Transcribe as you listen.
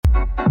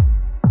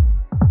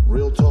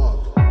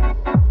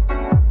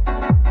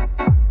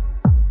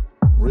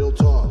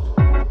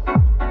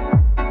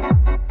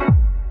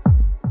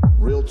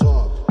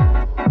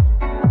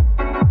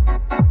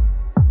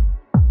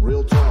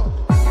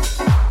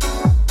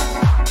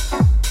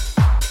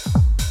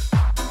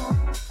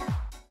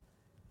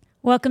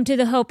Welcome to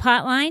the Hope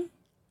Hotline.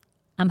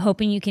 I'm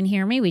hoping you can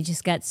hear me. We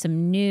just got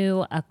some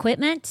new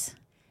equipment,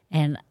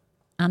 and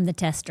I'm the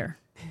tester.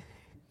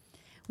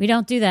 We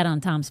don't do that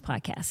on Tom's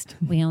podcast.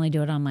 We only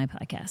do it on my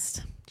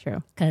podcast.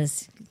 True.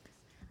 Because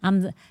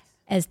I'm,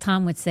 as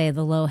Tom would say,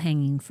 the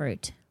low-hanging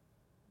fruit.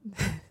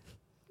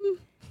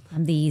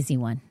 I'm the easy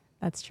one.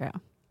 That's true.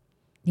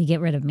 You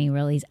get rid of me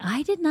real easy.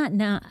 I did not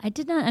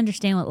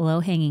understand what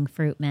low-hanging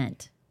fruit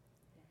meant.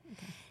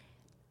 Okay.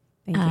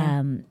 Thank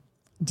you.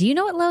 Do you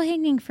know what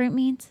low-hanging fruit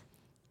means?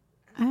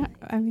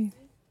 I mean,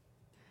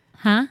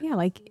 huh? Yeah,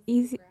 like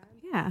easy.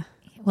 Yeah.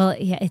 Well,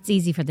 yeah, it's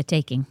easy for the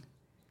taking.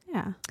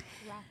 Yeah.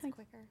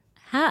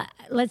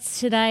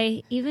 Should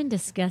I even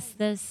discuss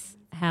this?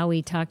 How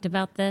we talked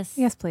about this?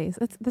 Yes, please.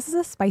 This is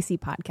a spicy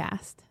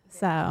podcast,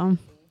 so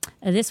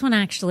this one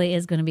actually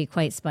is going to be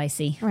quite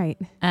spicy. Right.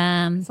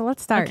 So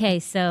let's start. Okay,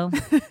 so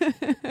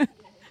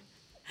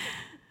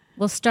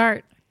we'll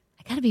start.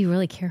 I got to be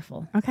really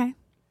careful. Okay.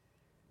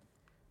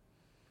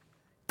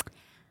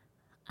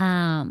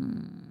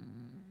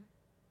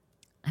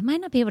 I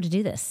might not be able to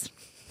do this.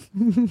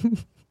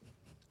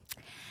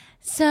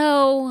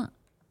 So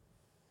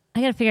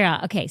I got to figure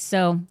out. Okay,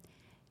 so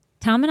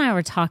Tom and I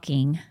were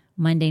talking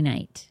Monday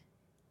night,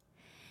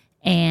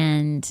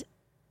 and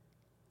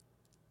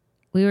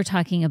we were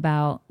talking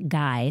about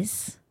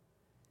guys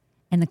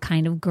and the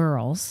kind of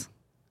girls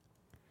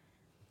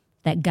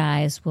that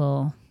guys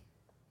will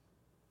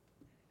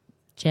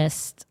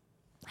just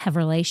have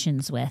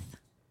relations with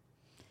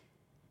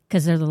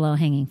because they're the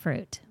low-hanging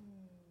fruit.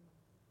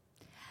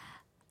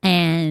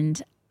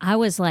 And I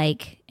was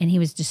like, and he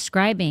was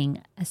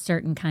describing a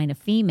certain kind of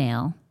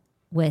female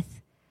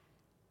with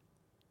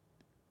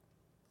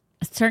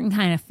a certain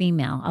kind of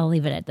female. I'll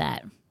leave it at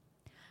that.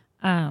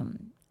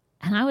 And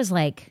I was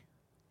like,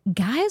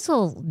 guys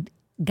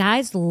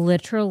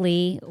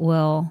literally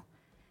will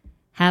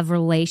have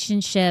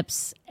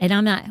relationships.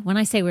 And when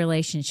I say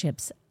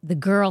relationships, the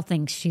girl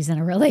thinks she's in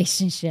a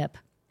relationship.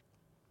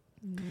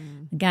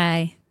 The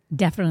guy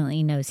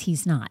definitely knows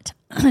he's not,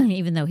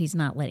 even though he's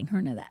not letting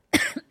her know that.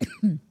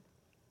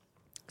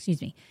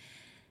 Excuse me.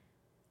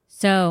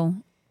 So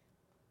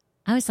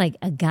I was like,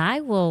 a guy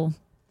will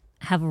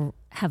have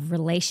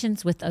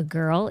relations with a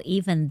girl,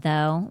 even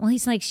though, well,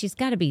 he's like, she's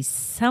got to be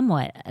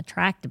somewhat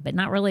attractive, but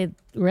not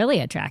really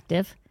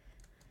attractive.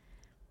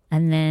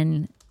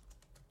 And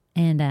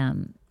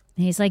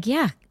he's like,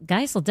 yeah,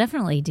 guys will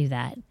definitely do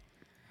that.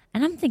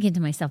 And I'm thinking to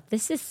myself,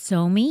 this is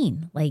so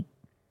mean. Like,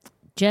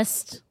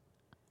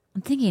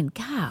 I'm thinking,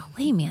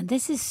 golly, man,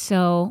 this is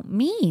so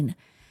mean.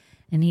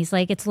 And he's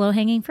like, it's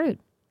low-hanging fruit.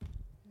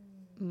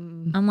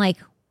 I'm like,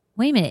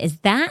 wait a minute, is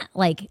that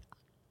like,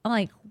 I'm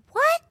like,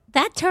 what?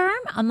 That term?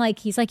 I'm like,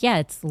 he's like, yeah,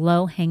 it's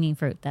low-hanging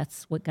fruit.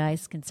 That's what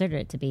guys consider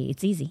it to be.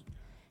 It's easy.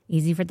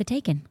 Easy for the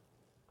taking.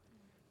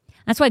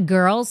 That's why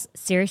girls,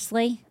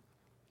 seriously,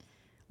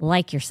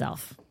 like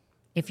yourself.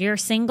 If you're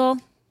single,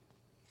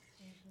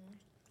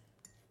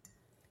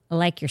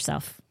 like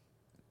yourself.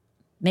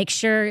 Make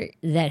sure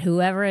that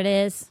whoever it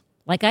is,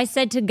 like I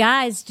said to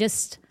guys,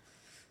 just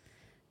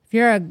if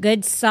you're a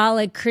good,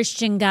 solid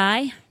Christian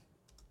guy,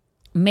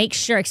 make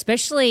sure,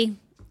 especially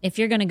if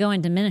you're going to go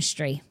into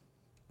ministry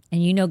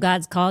and you know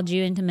God's called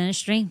you into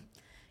ministry,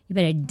 you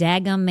better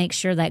daggum make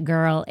sure that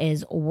girl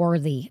is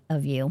worthy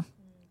of you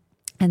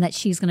and that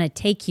she's going to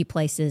take you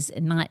places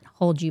and not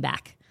hold you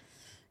back.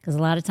 Because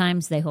a lot of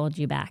times they hold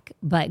you back.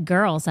 But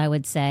girls, I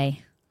would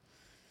say,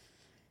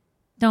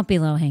 don't be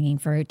low-hanging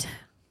fruit.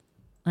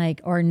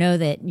 Or know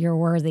that you're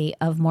worthy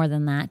of more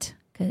than that.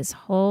 Because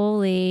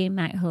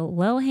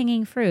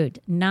low-hanging fruit.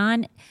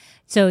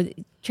 So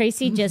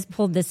Tracy just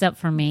pulled this up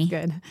for me.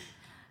 Good.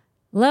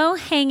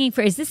 Low-hanging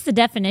fruit. Is this the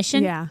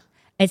definition? Yeah.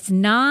 It's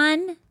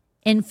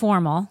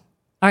non-informal.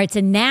 Or it's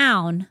a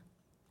noun.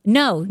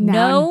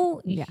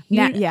 No. Yeah.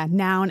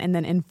 Noun and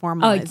then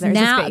informal. Oh, it's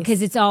noun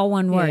because it's all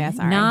one word. Yeah,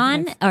 sorry.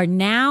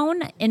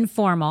 Noun,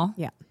 informal.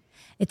 Yeah.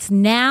 It's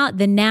now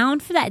the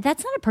noun for that.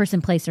 That's not a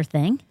person, place, or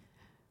thing.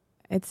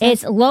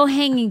 It's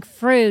low-hanging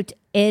fruit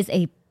is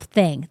a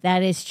thing.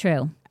 That is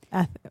true.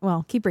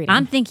 Well, keep reading.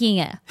 I'm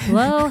thinking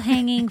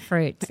low-hanging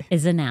fruit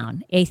is a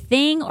noun. A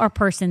thing or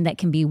person that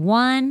can be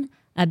won,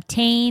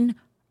 obtained,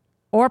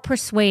 or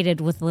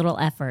persuaded with little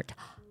effort.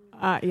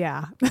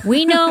 Yeah.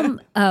 We know,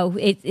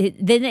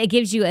 then it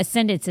gives you a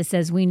sentence that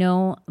says, we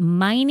know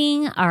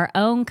mining our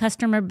own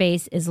customer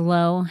base is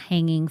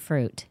low-hanging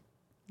fruit.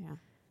 Yeah.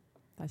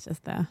 That's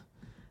just the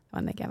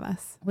one they give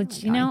us.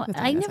 Which,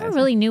 I never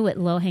really knew what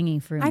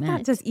low-hanging fruit meant. I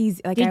thought just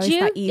easy. Like, Did I always you?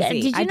 thought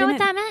easy. Did you know what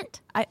that meant?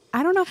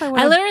 I don't know if I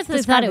would. I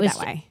literally thought it was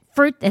that way.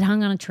 fruit that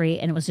hung on a tree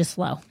and it was just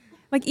slow.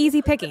 Like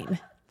easy picking.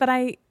 But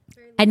I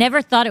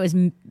never thought it was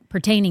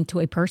pertaining to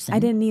a person. I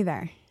didn't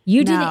either.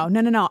 You didn't?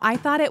 No. I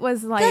thought it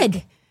was like.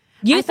 Good.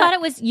 You thought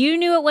it was, you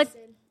knew it was.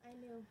 I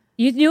knew.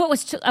 You knew it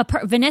was,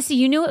 Vanessa,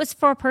 you knew it was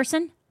for a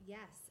person? Yes.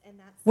 And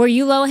that's. Were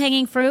you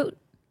low-hanging fruit?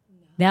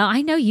 No,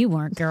 I know you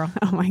weren't, girl.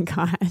 Oh my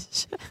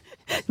gosh.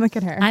 Look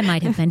at her. I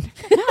might have been.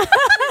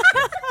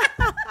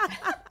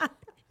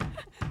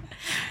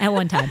 At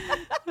one time.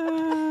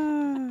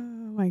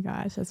 Oh my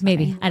gosh. That's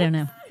Maybe. funny. I don't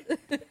know.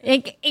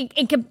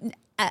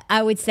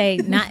 I would say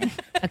not.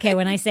 Okay,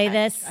 when I say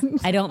this,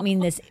 I don't mean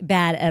this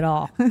bad at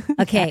all.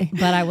 Okay,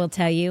 but I will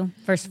tell you,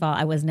 first of all,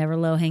 I was never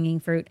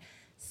low-hanging fruit.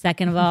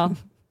 Second of all,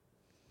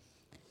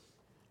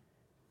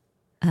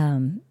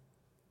 oh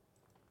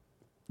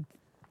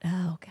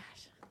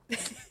gosh.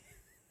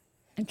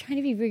 I'm trying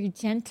to be very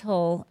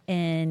gentle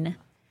in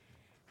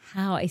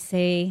how I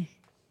say.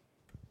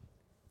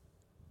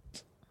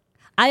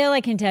 All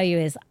I can tell you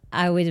is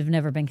I would have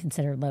never been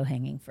considered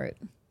low-hanging fruit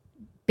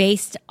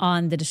based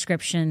on the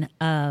description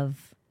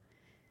of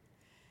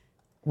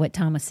what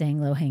Tom was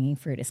saying low-hanging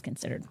fruit is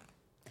considered.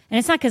 And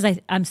it's not because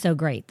I'm so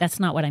great. That's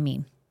not what I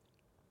mean.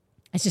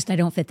 It's just I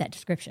don't fit that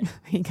description.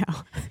 There you go.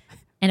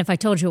 And if I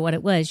told you what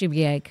it was, you'd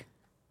be like,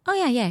 oh,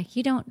 yeah,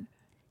 you don't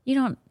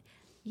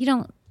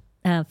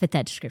fit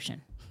that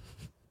description.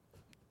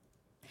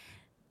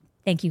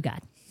 Thank you,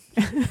 God.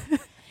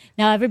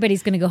 Now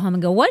everybody's going to go home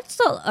and go, or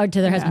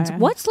to their husbands,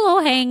 what's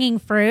low-hanging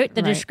fruit?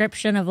 The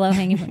description of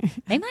low-hanging fruit.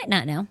 They might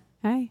not know.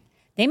 Hey.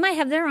 They might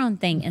have their own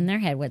thing in their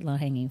head what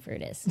low-hanging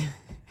fruit is. There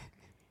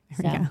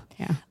we go.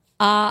 Yeah.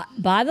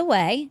 By the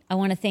way, I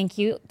want to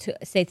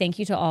say thank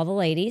you to all the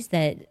ladies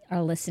that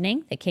are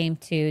listening that came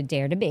to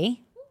Dare to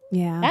Be.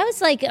 Yeah. That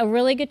was like a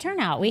really good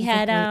turnout. We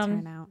had,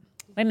 turnout.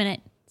 wait a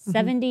minute,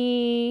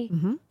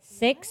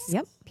 76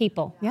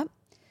 people. Yep.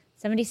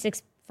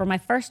 76 for my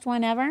first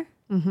one ever.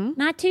 Mm-hmm.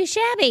 Not too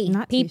shabby,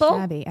 people.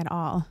 Not too shabby at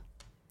all.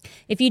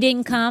 If you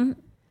didn't come,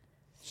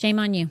 shame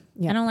on you.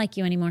 Yep. I don't like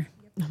you anymore.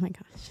 Oh my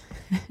gosh.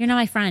 You're not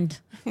my friend.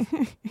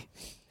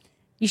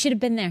 You should have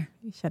been there.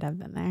 You should have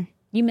been there.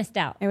 You missed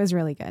out. It was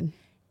really good.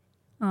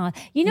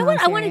 You know what?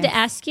 I'm I wanted to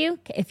ask you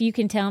if you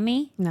can tell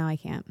me. No, I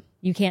can't.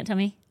 You can't tell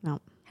me? No.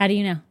 How do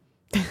you know?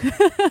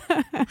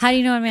 How do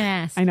you know what I'm going to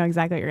ask? I know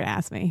exactly what you're going to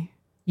ask me.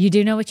 You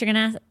do know what you're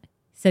going to ask?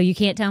 So you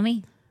can't tell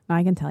me? No,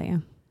 I can tell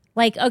you.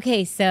 Let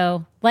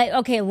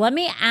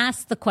me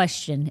ask the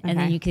question and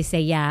then you can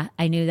say, yeah,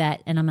 I knew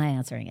that and I'm not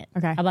answering it.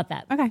 Okay. How about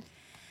that? Okay.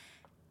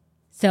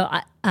 So,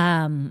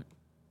 a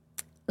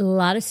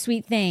lot of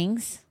sweet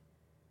things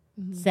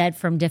said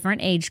from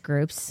different age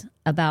groups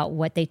about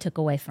what they took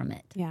away from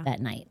it that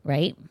night,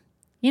 right?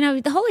 You know,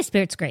 the Holy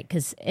Spirit's great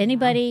because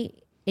everybody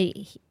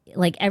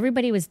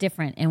was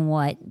different in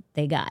what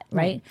they got,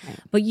 right?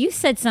 But you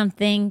said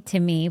something to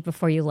me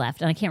before you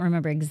left, and I can't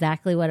remember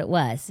exactly what it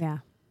was. Yeah.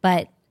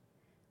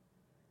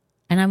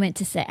 And I went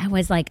to say, I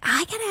was like,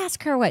 I got to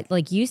ask her what,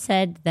 like you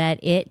said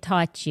that it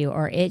taught you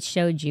or it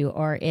showed you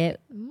or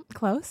it.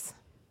 Close.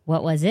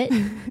 What was it?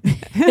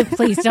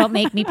 Please don't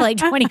make me play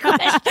 20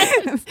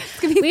 questions.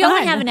 We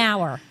only have an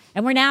hour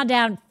and we're now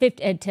down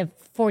to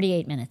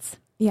 48 minutes.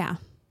 Yeah.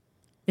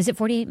 Is it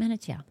 48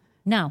 minutes? Yeah.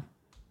 No.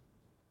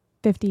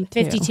 52.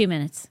 52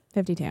 minutes.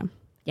 52.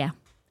 Yeah.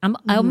 I'm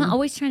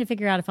always trying to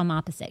figure out if I'm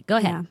opposite. Go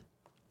ahead. Yeah.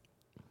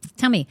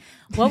 Tell me,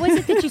 what was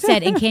it that you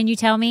said? And can you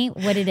tell me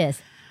what it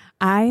is?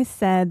 I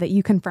said that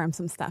you confirmed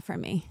some stuff for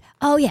me.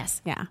 Oh,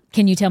 yes. Yeah.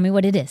 Can you tell me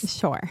what it is?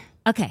 Sure.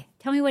 Okay.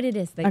 Tell me what it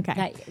is.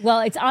 Okay.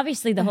 Well, it's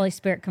obviously the Holy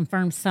Spirit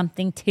confirmed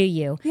something to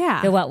you.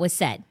 Yeah. To what was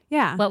said.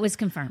 Yeah. What was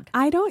confirmed?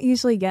 I don't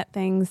usually get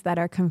things that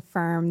are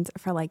confirmed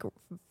for like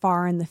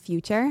far in the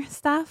future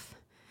stuff.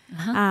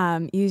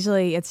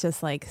 Usually it's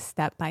just like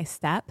step by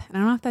step. And I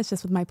don't know if that's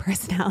just with my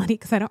personality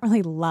because I don't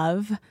really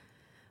love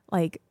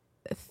like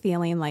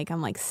feeling like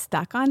I'm like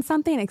stuck on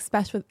something,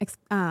 especially with,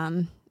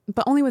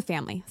 but only with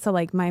family. So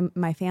like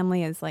my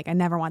family is like, I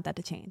never want that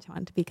to change. I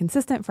want it to be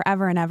consistent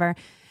forever and ever.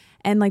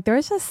 And like,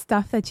 there's just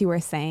stuff that you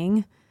were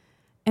saying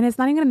and it's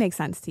not even going to make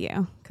sense to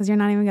you because you're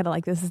not even going to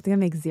like, this is going to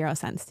make zero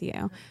sense to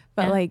you.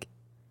 But like,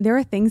 there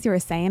were things you were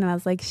saying and I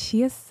was like,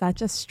 she is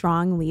such a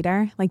strong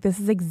leader. Like,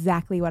 this is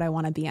exactly what I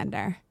want to be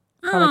under.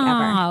 For like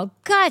ever. Oh,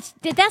 gosh.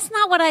 That's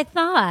not what I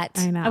thought.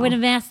 I know. I would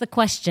have asked the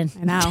question.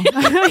 I know.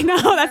 I know.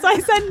 That's why I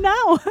said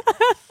no.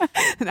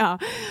 No.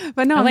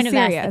 But no, I wouldn't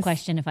have serious. asked the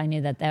question if I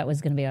knew that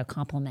was going to be a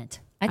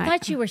compliment. I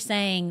thought you were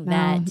saying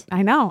that.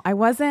 I know. I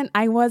wasn't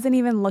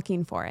even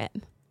looking for it.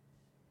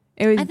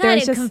 It was, I thought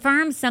it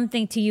confirmed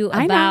something to you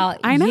about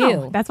I know.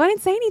 you. That's why I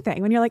didn't say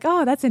anything. When you're like,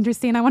 oh, that's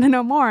interesting. I want to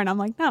know more. And I'm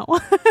like, no. Oh,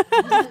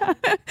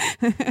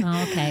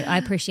 okay. I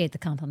appreciate the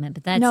compliment,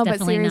 but that's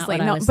definitely not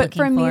what I was looking for. But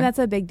for me, that's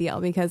a big deal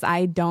because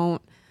I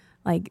don't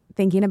like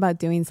thinking about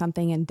doing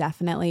something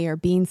indefinitely or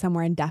being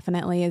somewhere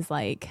indefinitely is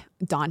like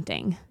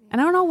daunting.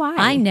 And I don't know why.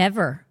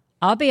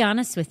 I'll be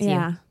honest with you.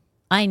 Yeah.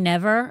 I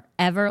never,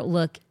 ever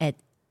look at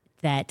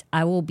that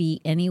I will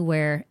be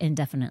anywhere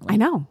indefinitely. I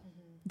know.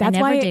 That's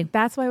never why. do.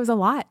 That's why it was a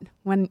lot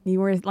when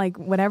you were like,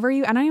 whatever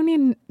you. I don't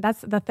even.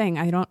 That's the thing.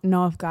 I don't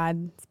know if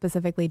God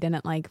specifically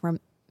didn't like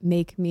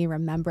make me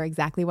remember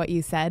exactly what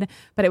you said,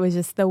 but it was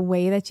just the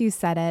way that you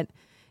said it.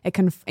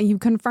 You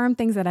confirmed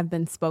things that have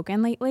been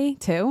spoken lately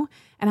too,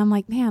 and I'm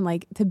like, man,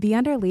 like to be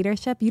under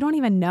leadership, you don't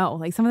even know.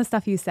 Like some of the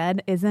stuff you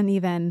said isn't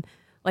even.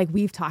 Like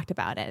we've talked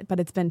about it, but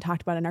it's been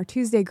talked about in our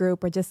Tuesday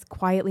group or just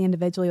quietly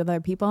individually with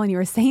other people. And you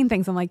were saying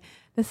things. I'm like,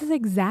 this is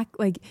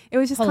like, it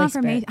was just Holy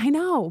confirmation. Spirit. I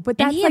know, but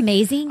that's Isn't he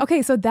amazing?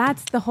 Okay. So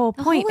that's the whole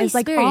point Holy is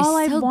like Spirit all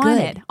is I so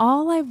wanted, good.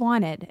 all I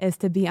wanted is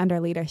to be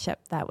under leadership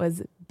that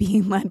was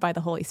being led by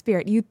the Holy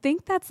Spirit. You'd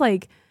think that's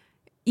like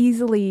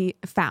easily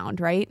found,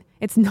 right?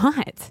 It's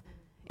not.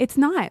 It's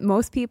not.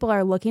 Most people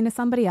are looking to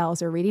somebody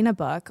else or reading a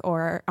book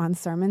or on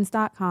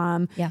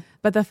sermons.com. Yeah.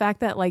 But the fact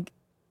that like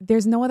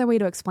there's no other way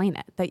to explain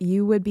it, that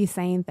you would be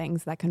saying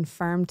things that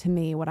confirm to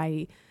me what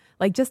I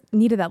like just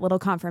needed that little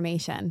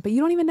confirmation, but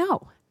you don't even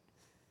know.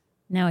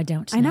 No, I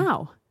don't. I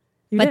know.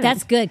 You But didn't.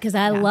 that's good because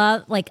I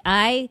love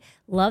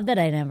that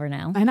I never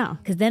know. I know.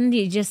 Because then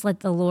you just let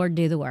the Lord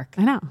do the work.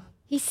 I know.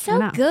 He's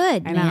so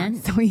good, I know. man.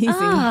 So easy.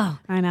 Oh.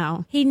 I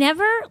know. He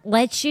never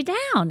lets you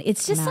down.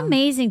 It's just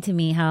amazing to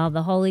me how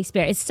the Holy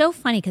Spirit, it's so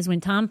funny because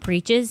when Tom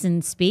preaches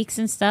and speaks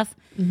and stuff,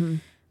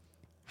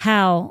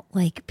 how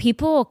like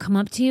people will come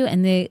up to you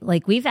and they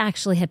like, we've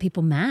actually had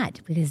people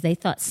mad because they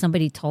thought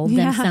somebody told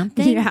them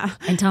something. Yeah.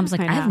 And Tom's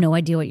like, I have no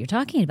idea what you're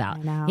talking about.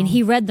 I know. And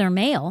he read their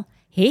mail.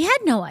 He had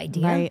no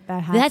idea. Right,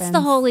 that That's the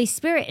happens. Holy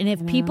Spirit. And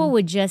if people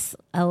would just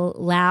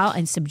allow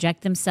and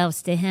subject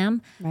themselves to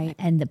him Right.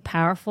 and the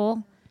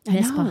powerfulness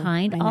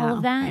behind all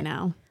of that. I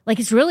know. Like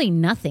it's really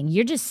nothing.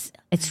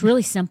 It's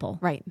really simple.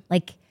 Right.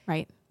 Like,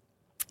 Right.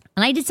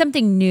 and I did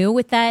something new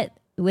with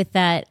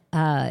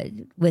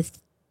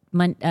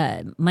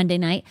Monday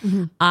night.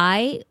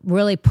 I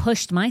really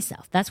pushed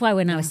myself. That's why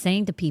when I was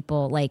saying to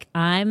people, like,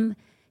 I'm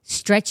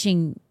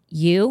stretching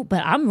you,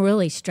 but I'm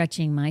really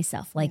stretching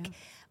myself. Like,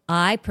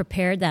 I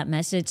prepared that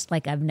message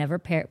like I've never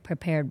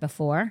prepared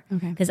before.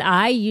 Okay. Because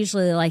I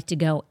usually like to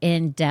go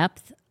in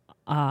depth.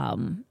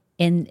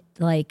 In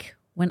like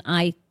when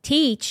I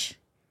teach,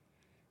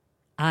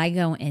 I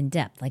go in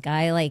depth. Like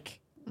I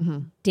like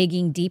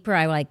digging deeper.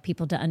 I like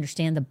people to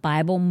understand the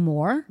Bible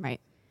more.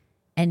 Right.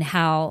 And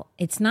how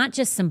it's not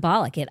just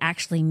symbolic; it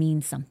actually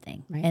means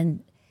something, Right.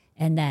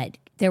 and that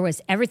there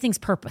was everything's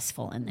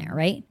purposeful in there,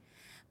 right?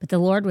 But the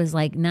Lord was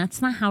like, "No,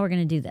 that's not how we're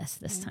going to do this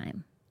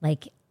time."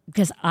 Like,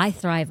 because I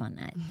thrive on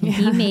that. And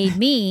He made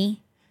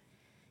me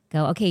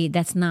go, "Okay,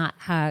 that's not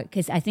how."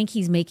 Because I think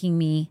He's making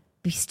me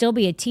still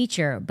be a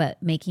teacher,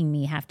 but making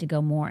me have to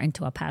go more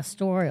into a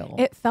pastoral.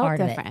 It felt part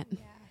different. Of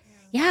it.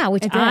 Yeah,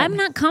 which It did. I'm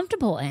not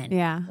comfortable in.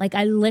 Yeah. Like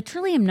I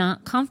literally am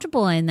not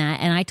comfortable in that.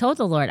 And I told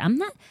the Lord,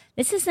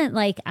 this isn't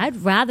like, I'd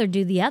rather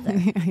do the other.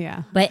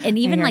 Yeah. But, and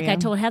even hear like I you.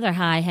 told Heather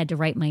how I had to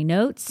write my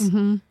notes.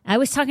 I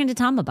was talking to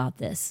Tom about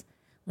this,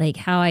 like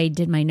how I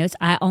did my notes.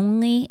 I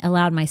only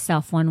allowed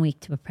myself 1 week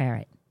to prepare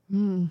it.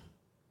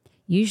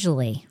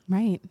 Usually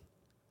Right.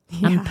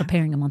 I'm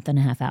preparing a month and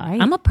a half out.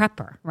 Right. I'm a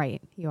prepper. Right.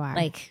 You are.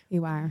 Like,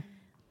 you are.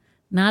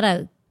 not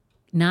a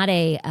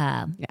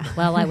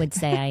well, I would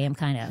say I am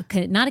kind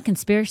of not a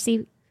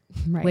conspiracy,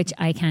 Right. which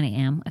I kind of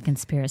am a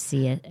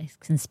conspiracy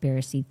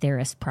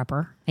theorist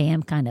prepper. I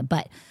am kind of,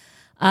 but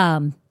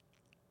I'm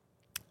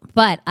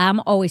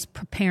always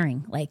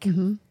preparing like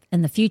in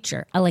the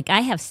future.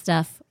 I have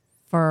stuff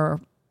for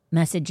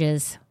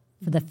messages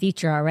for the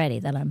future already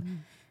that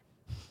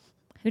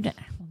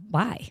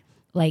why?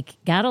 Like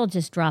God will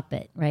just drop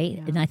it, right?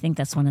 Yeah. And I think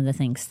that's one of the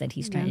things that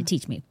He's trying to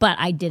teach me. But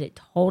I did it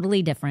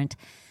totally different.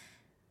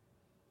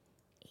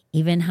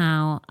 Even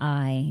how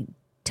I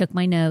took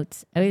my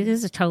notes. I mean,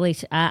 this is totally.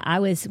 I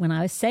was when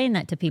I was saying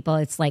that to people.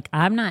 It's like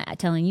I'm not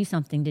telling you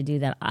something to do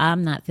that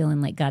I'm not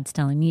feeling like God's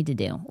telling me to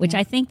do. Which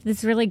I think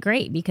is really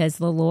great because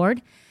the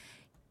Lord.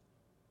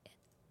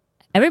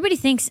 Everybody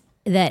thinks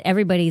that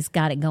everybody's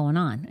got it going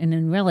on, and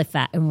in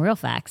real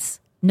facts,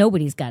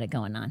 nobody's got it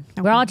going on.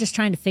 We're all just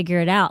trying to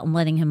figure it out and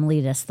letting Him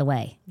lead us the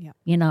way. Yep.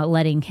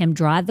 Letting Him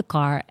drive the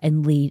car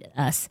and lead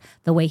us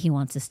the way He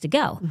wants us to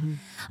go. I'm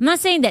not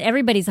saying that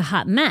everybody's a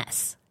hot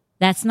mess.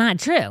 That's not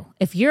true.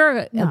 If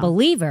you're a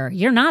believer,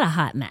 you're not a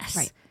hot mess.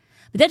 Right.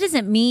 But that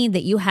doesn't mean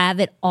that you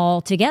have it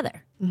all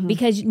together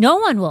because no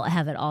one will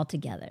have it all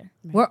together.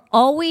 Right. We're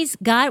always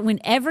God.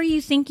 Whenever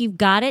you think you've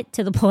got it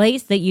to the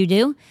place that you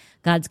do,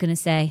 God's going to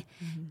say,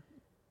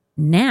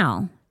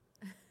 now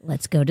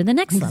let's go to the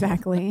next level.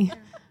 Exactly.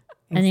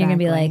 And you're going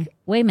to be like,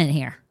 wait a minute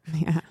here.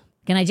 Yeah.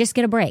 Can I just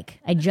get a break?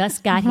 I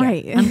just got here.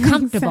 Right. I'm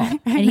comfortable.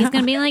 Exactly. And He's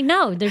going to be like,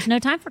 no, there's no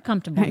time for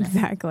comfortableness.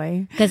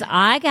 Exactly. Because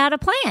I got a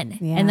plan.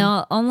 Yeah. And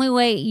the only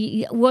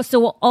way, so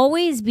we'll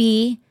always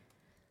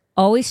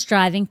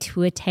striving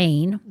to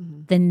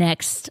attain the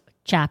next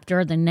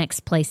chapter, the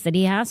next place that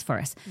He has for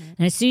us.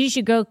 And as soon as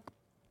you go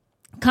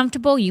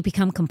comfortable, you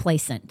become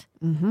complacent.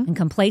 And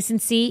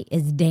complacency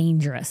is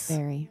dangerous.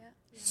 Very.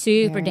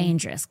 Super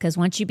dangerous. Because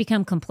once you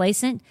become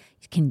complacent,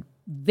 you can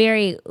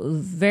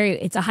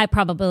it's a high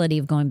probability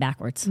of going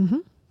backwards.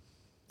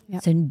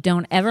 Yep. So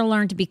don't ever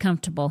learn to be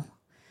comfortable.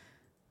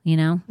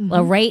 A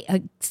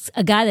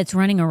guy that's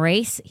running a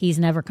race, he's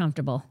never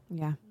comfortable.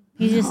 Yeah.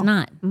 He's just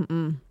not.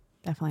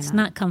 Definitely It's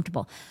not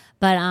comfortable.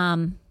 But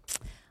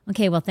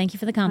okay, well, thank you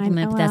for the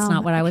compliment, but that's well,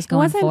 not what I was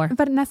going for.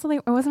 But necessarily,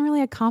 it wasn't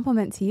really a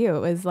compliment to you. It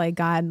was like,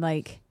 God,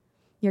 like,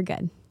 you're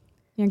good.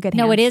 You're in good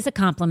hands. No, it is a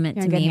compliment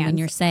You're to in good me when hands.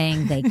 you're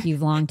saying that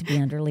you've longed to be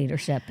under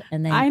leadership,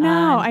 and then I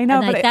know, and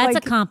but that's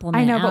like, a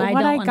compliment. I know, but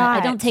what I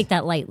don't take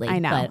that lightly. I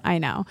know, but I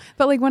know.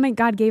 But like when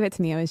God gave it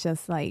to me, it was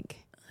just like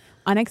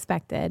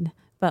unexpected.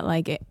 But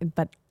like,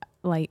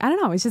 I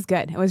don't know. It was just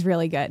good. It was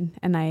really good,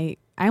 and I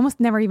almost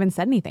never even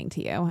said anything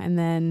to you, and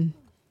then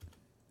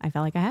I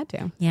felt like I had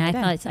to.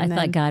 Yeah, So I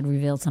thought God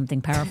revealed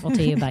something powerful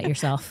to you about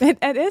yourself. It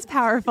is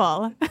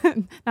powerful. Not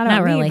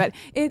about really. me, but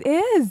it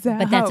is.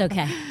 But that's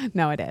okay.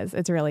 No, it is.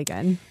 It's really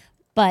good.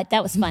 But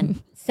that was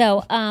fun.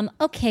 So,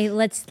 okay,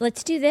 let's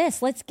do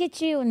this. Let's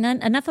get you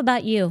enough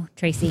about you,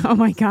 Tracy. Oh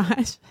my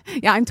gosh.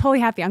 Yeah, I'm totally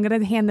happy. I'm going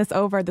to hand this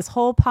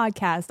whole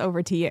podcast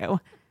over to you.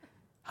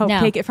 Hope, No.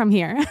 take it from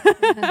here.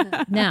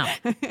 No,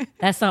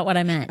 that's not what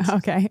I meant.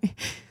 Okay.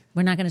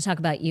 We're not going to talk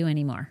about you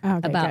anymore.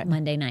 Okay, about good.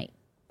 Monday night.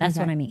 That's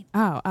Okay. what I mean.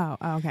 Oh,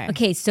 okay.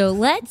 Okay, so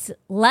let's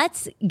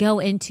go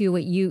into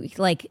what you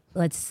like.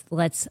 Let's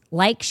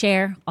like,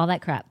 share, all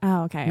that crap.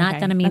 Oh, okay. Not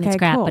okay. that I mean okay, it's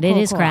crap, cool, but it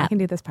is cool. crap. I can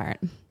do this part.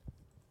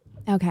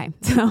 Okay,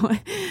 so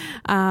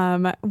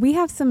we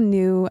have some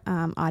new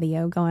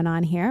audio going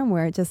on here.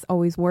 We're just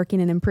always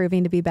working and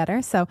improving to be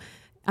better. So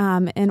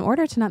in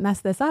order to not mess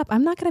this up,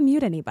 I'm not going to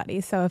mute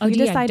anybody. So if you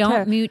decide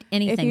don't mute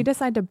anything. If you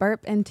decide to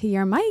burp into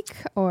your mic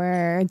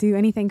or do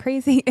anything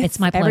crazy, It's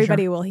my pleasure.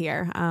 Everybody will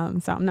hear.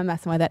 So I'm not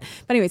messing with it.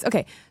 But anyways,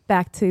 okay,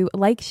 back to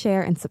like,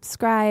 share, and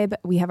subscribe.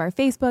 We have our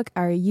Facebook,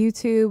 our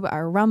YouTube,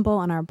 our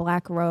Rumble, and our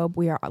Black Robe.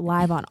 We are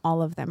live on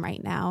all of them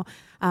right now.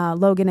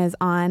 Logan is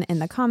on in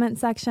the comment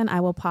section. I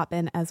will pop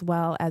in as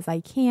well as I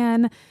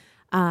can.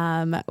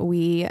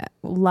 We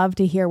love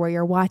to hear where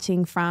you're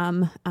watching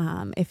from.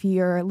 If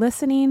you're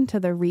listening to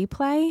the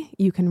replay,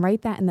 you can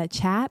write that in the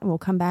chat. We'll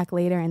come back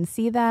later and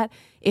see that.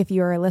 If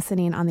you're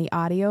listening on the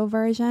audio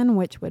version,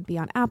 which would be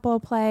on Apple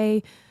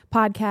Play,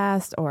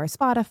 Podcast, or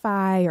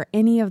Spotify, or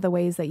any of the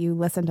ways that you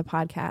listen to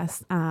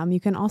podcasts, you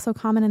can also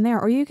comment in there,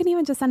 or you can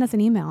even just send us an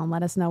email and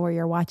let us know where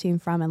you're watching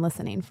from and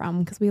listening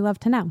from, because we love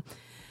to know.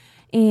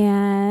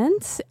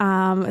 And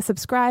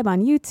subscribe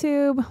on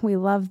YouTube. We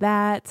love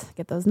that.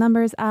 Get those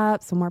numbers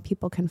up so more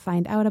people can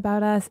find out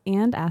about us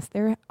and ask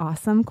their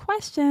awesome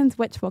questions,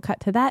 which we'll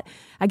cut to that.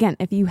 Again,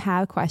 if you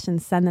have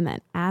questions, send them in.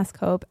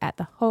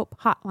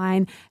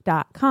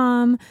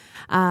 AskHope@thehopehotline.com.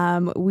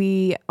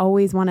 We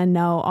always want to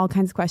know all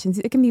kinds of questions.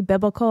 It can be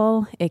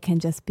biblical. It can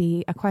just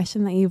be a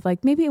question that you've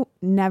maybe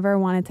never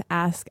wanted to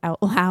ask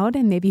out loud,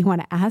 and maybe you want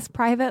to ask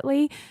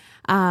privately.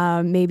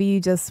 Maybe you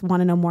just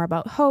want to know more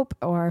about Hope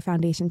or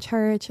Foundation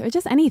Church, or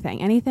just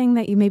anything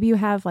that you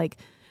have,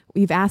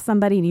 you've asked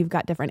somebody and you've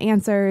got different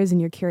answers and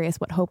you're curious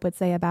what Hope would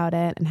say about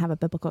it and have a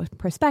biblical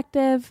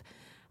perspective.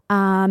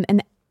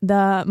 And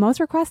the most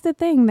requested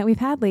thing that we've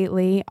had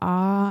lately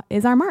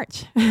is our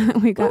merch.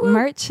 We've got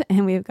merch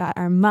and we've got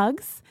our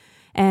mugs,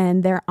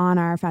 and they're on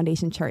our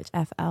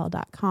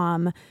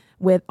foundationchurchfl.com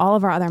with all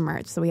of our other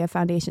merch. So we have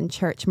Foundation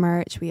Church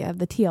merch, we have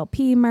the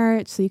TLP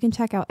merch, so you can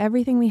check out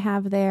everything we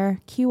have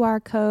there.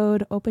 QR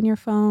code, open your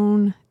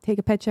phone, take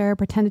a picture,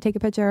 pretend to take a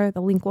picture,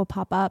 the link will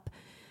pop up.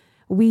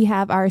 We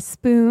have our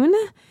spoon,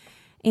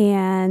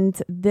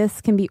 and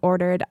this can be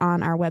ordered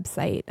on our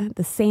website,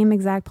 the same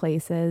exact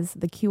places.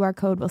 The QR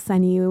code will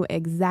send you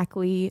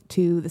exactly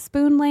to the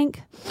spoon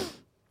link.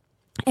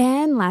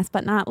 And last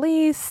but not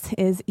least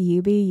is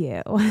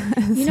UBU.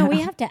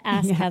 We have to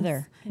ask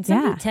Heather. Can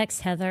somebody Yeah.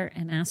 text Heather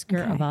and ask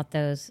her about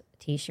those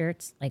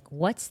T-shirts?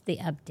 What's the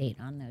update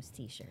on those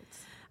T-shirts?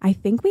 I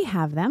think we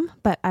have them,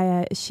 but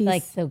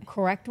she's the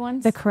correct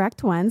ones? the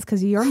correct ones,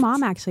 because your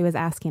mom actually was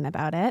asking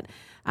about it.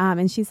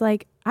 And she's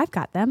like, I've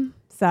got them.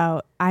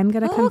 So I'm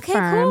going to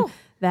confirm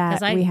that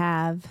we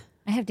have.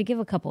 I have to give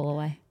a couple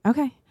away.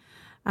 Okay.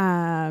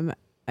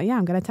 Yeah,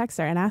 I'm going to text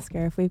her and ask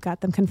her if we've got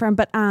them confirmed.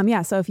 But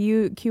so if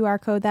you QR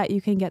code that, you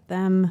can get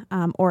them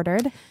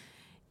ordered.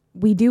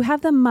 We do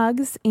have the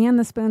mugs and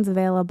the spoons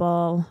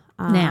available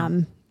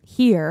now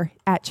here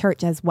at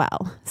church as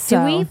well.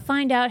 So, did we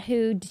find out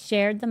who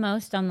shared the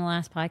most on the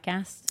last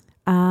podcast?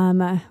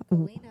 Yeah,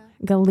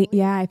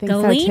 I think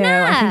so too.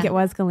 Galena. I think it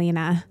was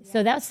Galena.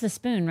 So that's the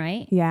spoon,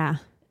 right? Yeah.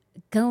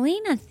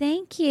 Galena,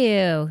 thank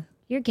you.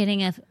 You're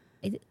getting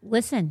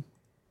listen.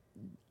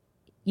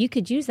 You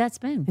could use that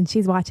spoon. And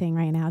she's watching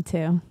right now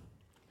too.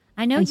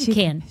 I know you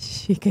can.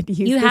 She could use.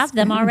 You the have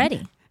them spoon.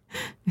 already,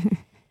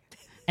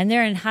 and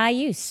they're in high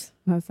use.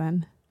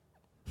 Listen.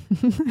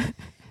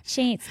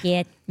 She ain't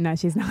scared. No,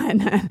 she's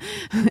not.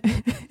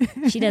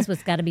 She does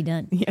what's got to be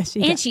done. Yeah,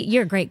 she and does.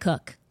 you're a great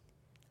cook.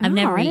 I've Oh,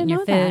 never I eaten didn't your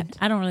know food. that.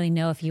 I don't really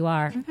know if you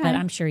are, Okay. but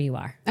I'm sure you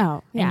are.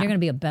 Oh, yeah. And you're going to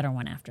be a better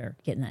one after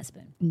getting that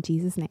spoon. In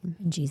Jesus' name.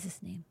 In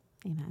Jesus' name.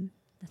 Amen.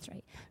 That's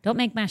right. Don't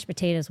make mashed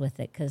potatoes with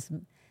it, because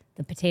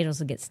the potatoes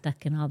will get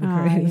stuck in all the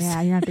Oh, grooves.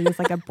 yeah, you have to use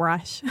a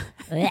brush.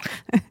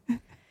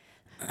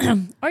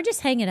 Or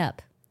just hang it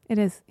up. It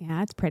is.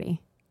 Yeah, it's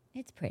pretty.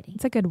 It's pretty.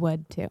 It's a good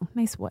wood too.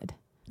 Nice wood.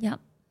 Yep.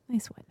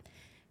 Nice wood.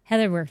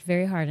 Heather worked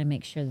very hard to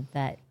make sure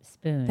that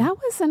spoon. That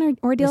was an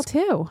ordeal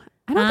too.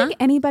 I don't think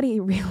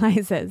anybody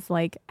realizes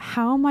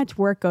how much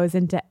work goes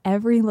into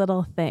every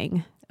little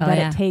thing that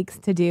it takes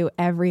to do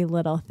every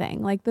little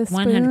thing. Like the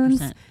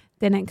spoons 100%.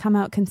 didn't come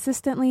out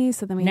consistently,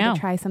 so then we had to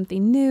try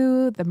something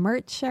new. The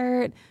merch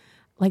shirt,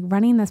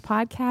 running this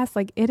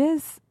podcast,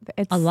 it's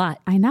a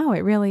lot. I know,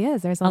 it really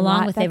is. There's a lot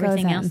Along with that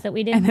everything goes else in, that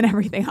we do. and then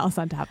everything else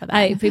on top of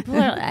that. People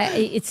are.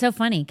 It's so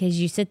funny because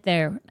you sit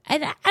there,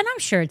 and I'm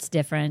sure it's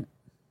different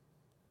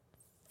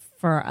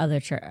for other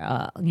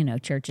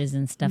churches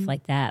and stuff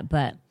like that.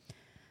 But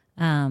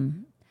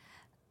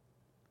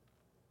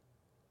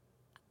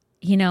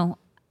You know,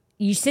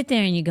 you sit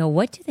there and you go,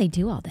 what do they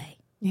do all day?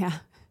 Yeah.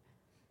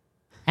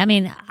 I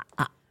mean,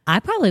 I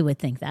probably would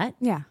think that.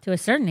 Yeah. To a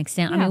certain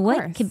extent. Yeah, I mean,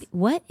 of course.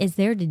 what is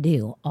there to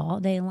do all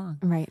day long?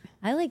 Right.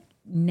 I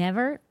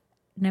never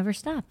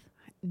stop.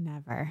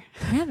 Never.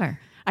 Never.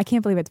 I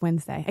can't believe it's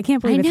Wednesday. I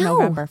can't believe I it's know.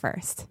 November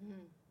 1st.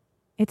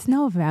 It's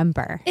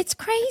November. It's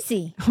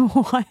crazy.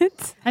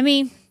 What? I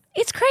mean,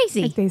 it's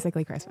crazy. It's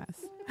basically Christmas.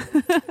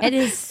 It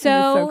is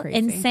so crazy.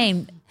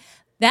 insane.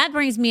 That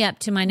brings me up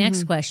to my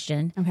next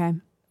question Okay.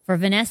 for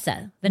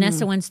Vanessa.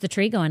 Vanessa, when's the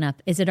tree going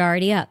up? Is it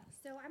already up?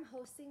 So I'm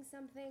hosting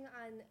something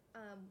on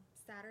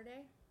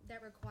Saturday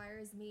that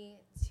requires me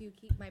to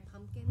keep my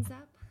pumpkins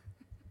up.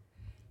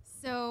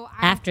 So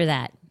After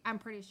that. I'm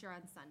pretty sure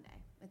on Sunday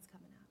it's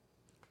coming up.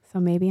 So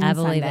maybe on I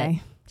believe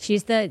Sunday.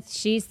 it.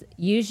 She's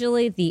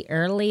usually the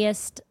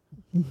earliest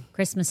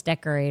Christmas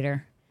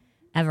decorator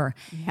ever.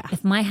 Yeah.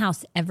 If my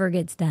house ever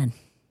gets done,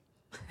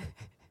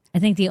 I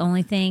think the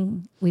only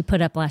thing we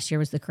put up last year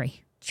was the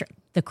tree.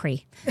 The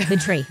tree.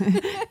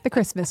 The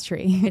Christmas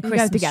tree. You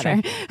Christmas got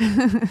it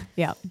together.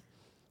 Yep.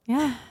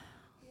 Yeah.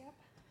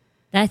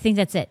 I think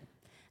that's it.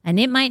 And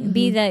it might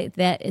be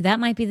that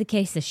might be the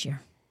case this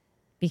year.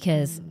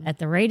 Because at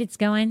the rate it's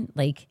going,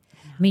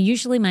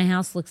 usually my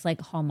house looks like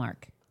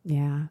Hallmark.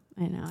 Yeah.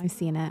 I know. I've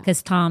seen it.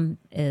 Because Tom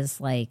is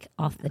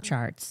off the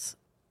charts.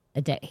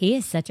 He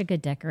is such a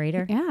good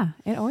decorator. Yeah.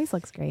 It always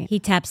looks great. He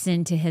taps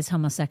into his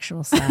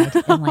homosexual side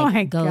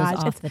and goes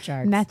off it's the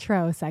charts.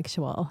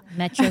 Metrosexual.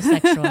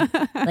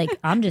 Metrosexual.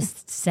 I'm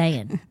just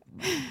saying,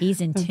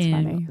 he's in tune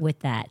funny. with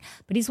that.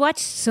 But he's watched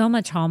so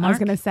much I Hallmark. was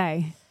going to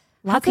say.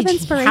 how Lots of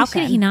inspiration. how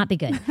could he not be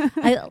good?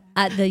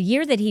 The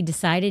year that he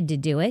decided to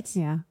do it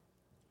Yeah.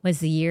 was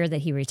the year that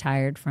he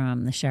retired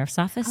from the sheriff's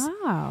office.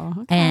 Oh,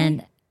 okay.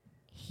 And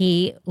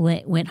he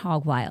went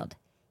hog wild.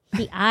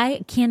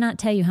 I cannot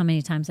tell you how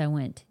many times I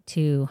went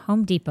to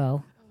Home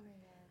Depot,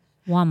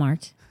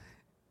 Walmart,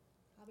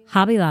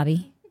 Hobby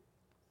Lobby.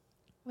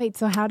 Wait,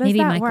 so how does Maybe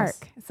that Michael's.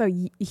 work? So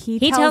he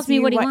tells me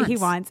you what he he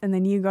wants. wants, and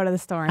then you go to the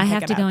store and I pick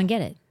have it to up. go and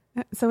get it.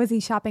 So is he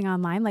shopping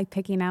online,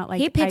 picking out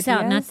He picks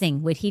out ideas?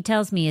 nothing. What he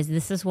tells me is,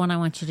 this is what I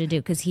want you to do,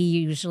 because he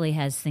usually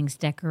has things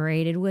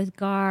decorated with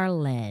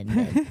garland.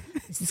 And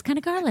this is kind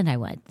of garland I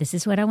want. This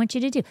is what I want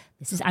you to do.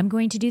 I'm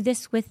going to do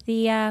this with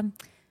the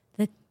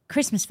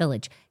Christmas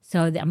village.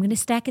 So I'm going to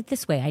stack it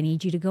this way. I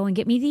need you to go and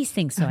get me these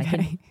things so I can.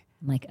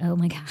 I'm like, oh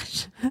my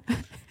gosh.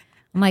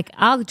 I'm like,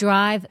 I'll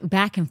drive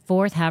back and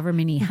forth however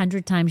many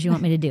 100 times you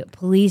want me to do it.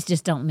 Please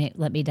just don't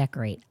let me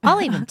decorate.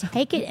 I'll even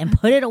take it and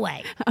put it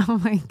away. Oh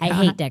my god. I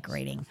hate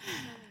decorating.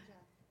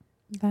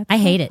 That's I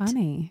so hate it.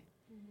 funny.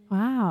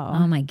 Wow.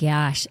 Oh my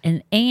gosh.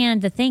 And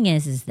the thing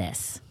is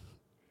this.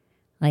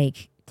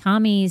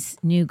 Tommy's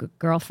new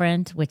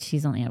girlfriend, which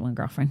he's only had one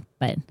girlfriend,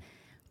 but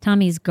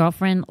Tommy's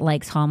girlfriend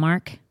likes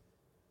Hallmark.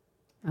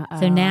 Uh-oh.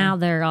 So now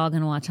they're all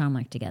going to watch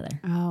Hallmark together.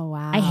 Oh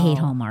wow. I hate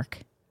Hallmark.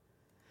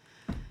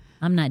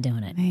 I'm not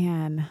doing it.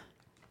 Man,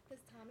 Does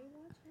Tommy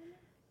watch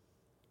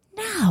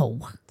Hallmark?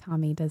 No.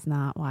 Tommy does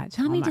not watch.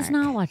 Tommy does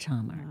Hallmark. not watch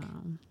Hallmark.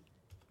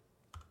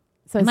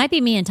 So It might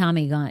be me and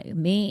Tommy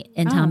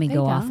Tommy there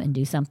go you off go. and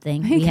do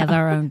something. We have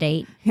our own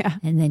date. Yeah.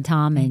 And then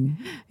Tom and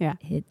Yeah.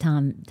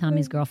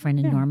 Tommy's girlfriend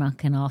and Norma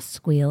can all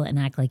squeal and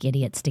act like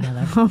idiots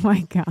together. Oh my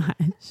gosh.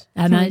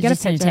 I'm Can we not get a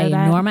just going to picture tell of you,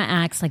 that? Norma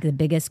acts like the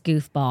biggest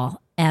goofball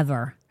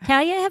ever.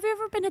 Talia, have you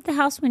ever been at the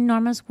house when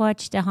Norma's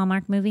watched a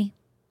Hallmark movie?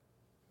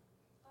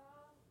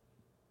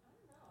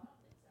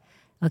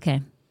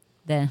 Okay.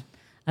 I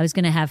was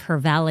going to have her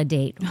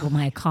validate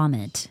my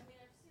comment.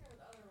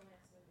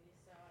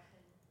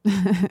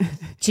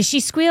 Does she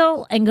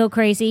squeal and go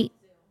crazy?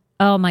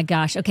 Oh my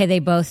gosh. Okay, they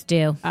both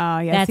do. Oh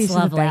yeah. That's see, she's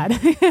lovely.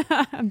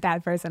 A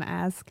bad person to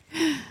ask.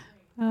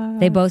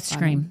 They both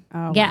scream.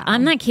 Oh, yeah, wow.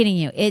 I'm not kidding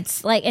you.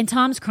 It's and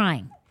Tom's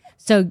crying.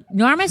 So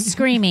Norma's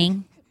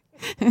screaming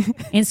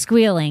and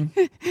squealing,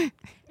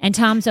 and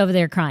Tom's over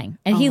there crying.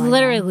 And he my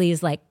literally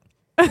is like,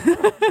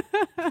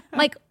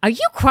 are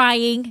you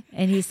crying?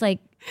 And he's like,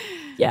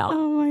 yeah.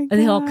 Oh my god.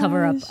 And he'll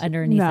cover up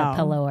underneath a No.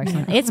 pillow or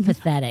something. It's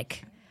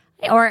pathetic.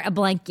 Or a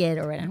blanket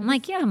or whatever. I'm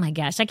like, yeah, oh my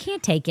gosh, I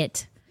can't take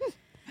it.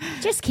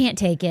 Just can't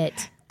take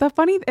it.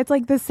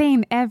 It's the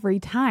same every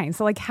time.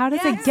 So how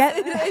does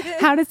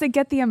it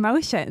get the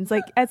emotions?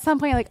 At some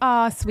point,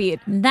 oh, sweet.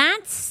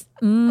 That's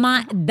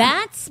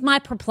my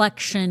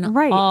perplexion.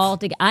 Right.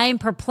 Altogether. I am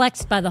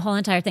perplexed by the whole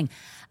entire thing.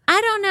 I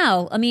don't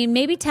know. I mean,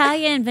 maybe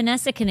Talia and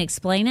Vanessa can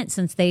explain it,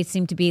 since they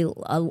seem to be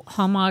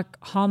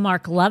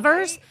Hallmark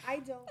lovers. I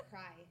don't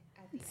cry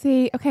at the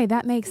See, okay,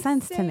 that makes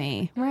sense to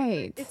me.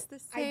 Right. It's the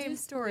I same do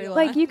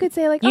storyline. You could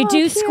say You oh, do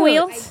cute.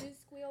 squeal? I do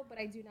squeal, but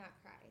I do not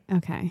cry.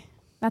 Okay.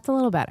 That's a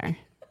little better.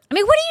 I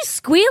mean, what are you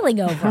squealing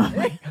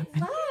over?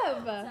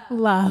 Love.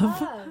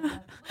 Love.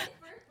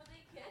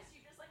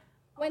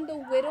 When the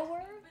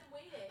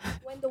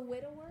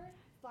widower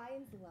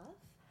finds love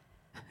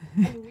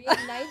and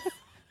reignites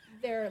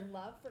their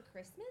love for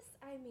Christmas,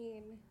 I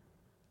mean,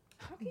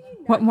 how can you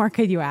not? What more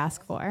could you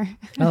ask for?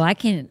 Oh, I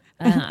can.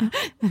 I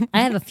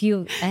have a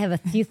few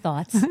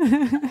thoughts.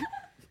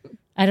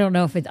 I don't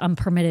know if I'm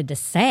permitted to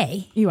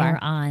say You are. here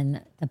on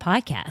the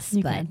podcast,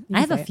 You but can. You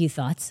I can have a say it. few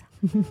thoughts.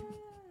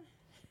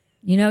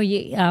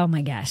 Oh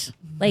my gosh.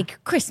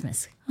 Like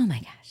Christmas. Oh my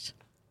gosh.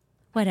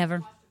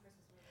 Whatever.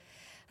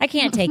 I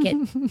can't take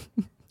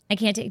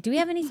it. Do we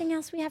have anything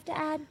else we have to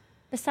add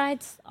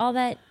besides all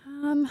that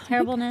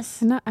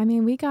terribleness? No, I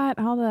mean, we got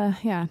all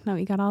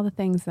the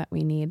things that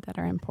we need that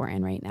are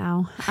important right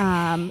now.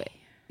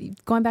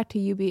 Going back to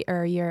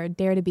your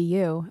Dare to Be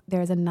You,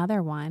 there's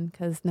another one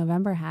because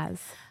November has.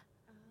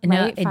 No,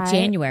 right, in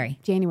January.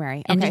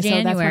 January. End Okay, of so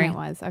that's when January. it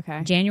was.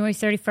 Okay. January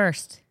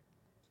 31st.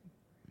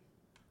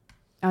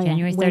 Oh, yeah.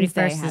 January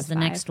Wednesday 31st has is the 5.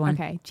 next one.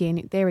 Okay.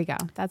 There we go.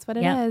 That's what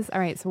it Yep. is. All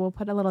right. So we'll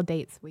put a little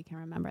date so we can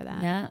remember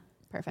that. Yeah.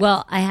 Perfect.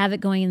 Well, I have it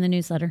going in the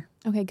newsletter.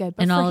 Okay, good.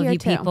 But And for all of here you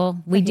too. people,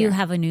 For we do here.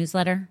 have a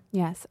newsletter.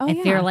 Yes. Oh, If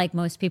yeah. you're like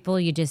most people,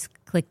 you just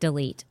click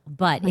delete.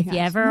 But if you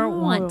gosh. ever No,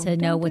 want to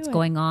know don't what's do it.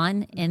 going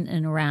on in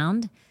and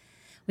around,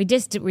 we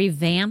just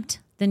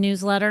revamped the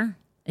newsletter.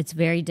 It's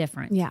very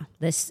different. Yeah.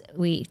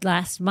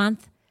 Last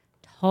month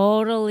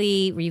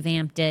totally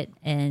revamped it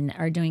and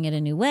are doing it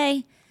a new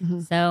way.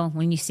 Mm-hmm. So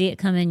when you see it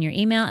come in your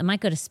email, it might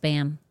go to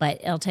spam,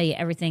 but it'll tell you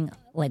everything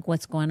like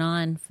what's going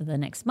on for the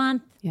next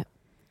month. Yeah.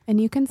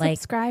 And you can Like-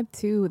 subscribe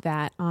to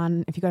that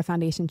if you go to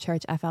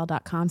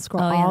foundationchurchfl.com,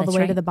 scroll Oh, yeah, all the that's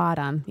way right. to the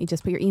bottom. You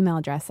just put your email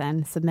address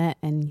in, submit,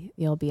 and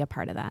you'll be a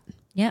part of that.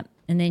 Yep.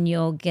 And then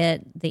you'll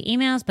get the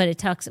emails, but it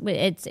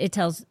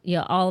tells you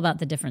all about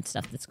the different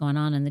stuff that's going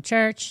on in the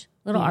church,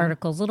 little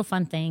articles, little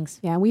fun things.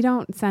 Yeah, we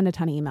don't send a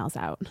ton of emails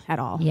out at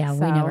all. Yeah, we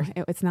So never.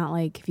 It's not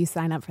like if you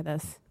sign up for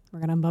this, we're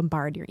going to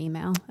bombard your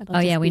email. It'll Oh,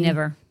 yeah, just we be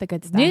never. The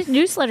good stuff.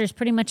 Newsletter is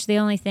pretty much the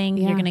only thing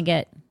Yeah. you're going to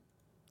get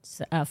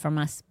from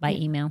us by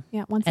email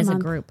Yeah, once as a a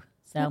month. group.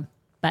 So,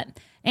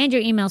 and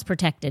your email's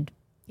protected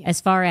Yeah.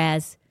 as far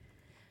as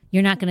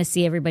you're not going to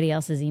see everybody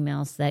else's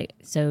emails,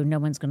 so no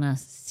one's going to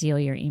steal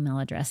your email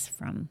address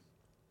from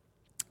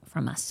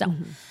us. So,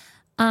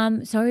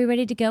 so are we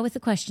ready to go with the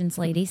questions,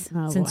 ladies?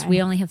 Oh, Since boy.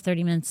 we only have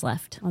 30 minutes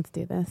left. Let's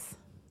do this.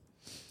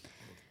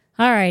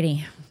 All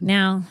righty.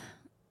 Now,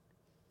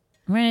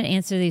 I'm going to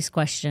answer these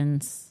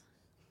questions,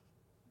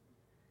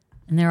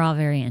 and they're all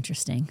very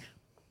interesting.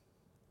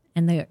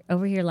 And they're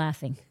over here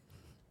laughing.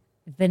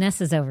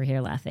 Vanessa's over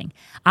here laughing.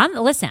 I'm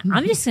just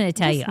going to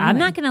tell you, I'm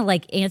not going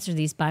to answer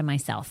these by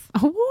myself.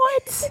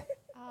 What?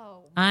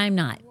 I'm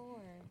not.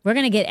 We're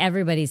going to get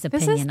everybody's This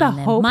opinion is the on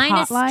them. Hope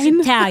Minus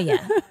Hotline.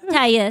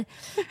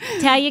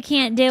 Talia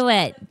can't do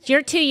it.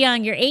 You're too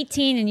young. You're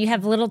 18 and you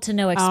have little to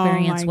no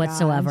experience my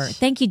whatsoever. gosh.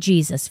 Thank you,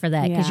 Jesus, for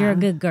that, because you're a Yeah.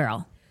 good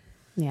girl.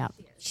 Yeah,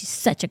 She's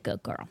such a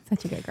good girl.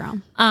 such a good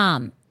girl.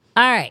 All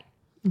right.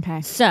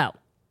 Okay. So,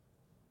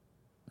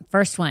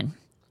 first one.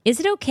 Is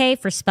it okay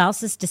for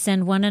spouses to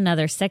send one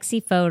another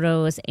sexy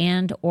photos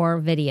and or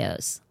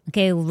videos?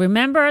 Okay,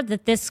 remember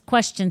that this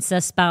question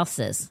says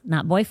spouses,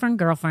 not boyfriend,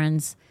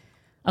 girlfriends,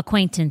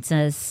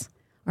 acquaintances,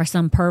 or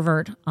some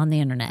pervert on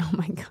the internet. Oh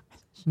my gosh.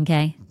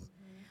 Okay?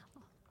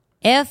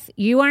 If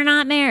you are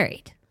not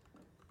married,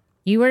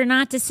 you are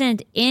not to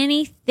send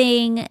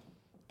anything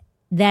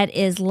that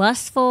is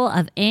lustful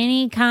of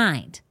any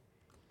kind.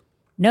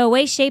 No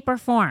way, shape, or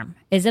form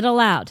is it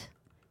allowed.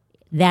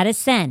 That is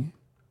sin.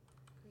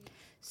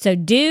 So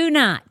do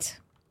not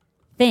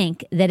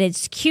think that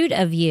it's cute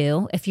of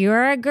you, if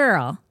you're a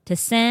girl, to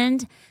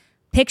send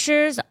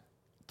pictures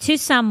to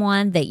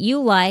someone that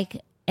you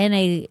like in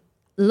a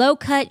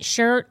low-cut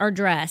shirt or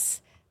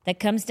dress that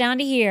comes down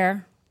to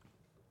here,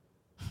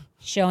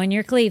 showing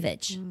your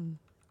cleavage.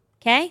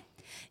 Okay?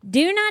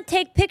 Do not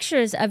take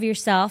pictures of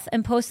yourself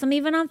and post them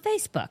even on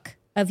Facebook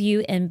of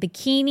you in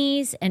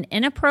bikinis and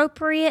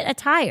inappropriate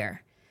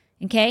attire.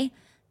 Okay?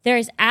 There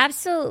is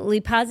absolutely,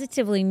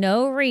 positively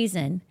no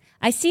reason.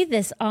 I see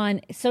this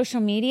on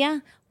social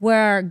media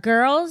where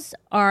girls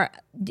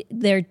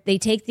they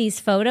take these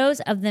photos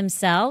of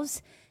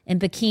themselves in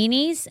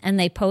bikinis and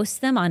they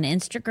post them on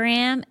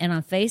Instagram and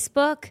on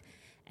Facebook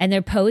and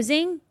they're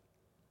posing.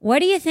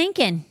 What are you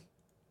thinking?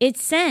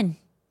 It's sin.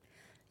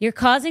 You're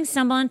causing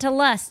someone to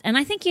lust. And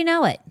I think you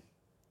know it.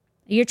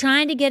 You're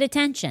trying to get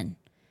attention.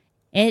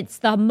 It's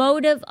the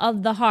motive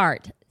of the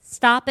heart.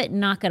 Stop it and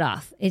knock it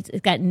off. You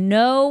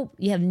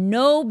have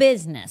no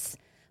business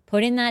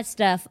putting that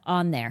stuff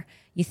on there.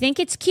 You think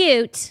it's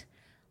cute,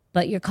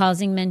 but you're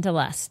causing men to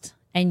lust.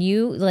 And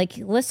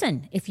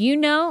listen, if you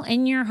know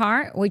in your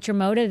heart what your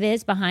motive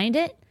is behind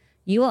it,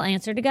 you will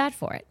answer to God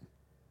for it.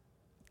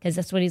 Because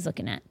that's what he's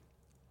looking at.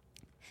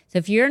 So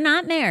if you're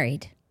not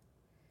married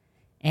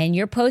and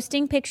you're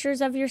posting pictures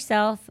of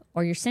yourself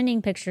or you're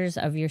sending pictures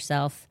of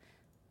yourself,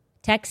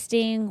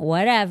 texting,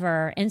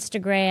 whatever,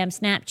 Instagram,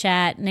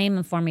 Snapchat, name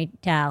them for me,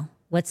 Tal.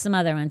 What's some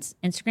other ones?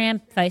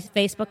 Instagram,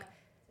 Facebook?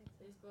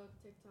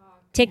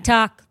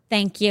 TikTok,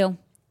 thank you.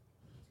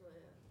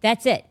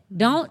 That's it.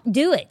 Don't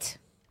do it.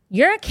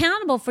 You're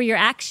accountable for your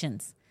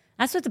actions.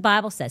 That's what the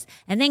Bible says.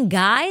 And then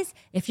guys,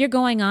 if you're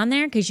going on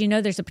there because you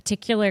know there's a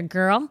particular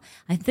girl,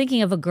 I'm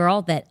thinking of a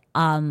girl that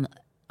on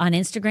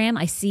Instagram,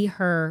 I see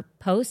her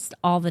post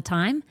all the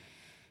time,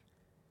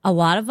 a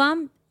lot of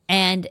them,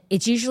 and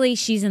it's usually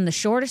she's in the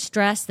shortest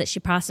dress that she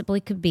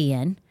possibly could be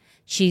in.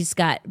 She's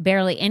got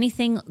barely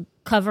anything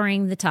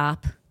covering the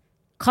top,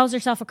 calls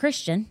herself a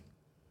Christian.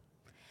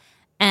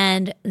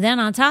 And then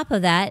on top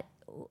of that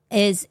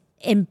is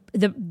in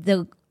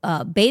the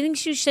bathing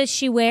shoes that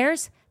she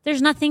wears,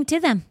 there's nothing to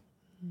them.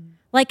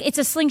 Like it's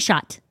a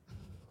slingshot.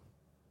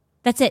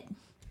 That's it.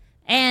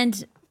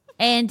 And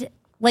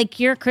like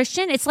you're a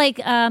Christian, it's like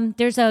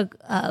there's a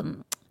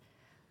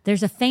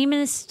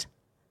famous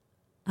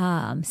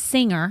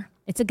singer.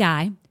 It's a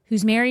guy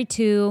who's married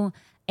to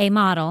a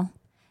model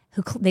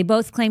who they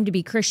both claim to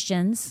be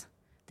Christians.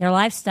 Their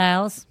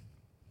lifestyles,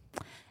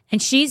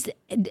 and she's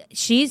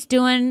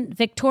doing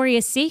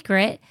Victoria's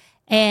Secret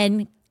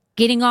and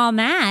getting all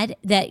mad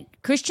that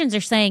Christians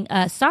are saying,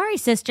 "Sorry,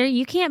 sister,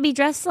 you can't be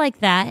dressed like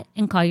that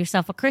and call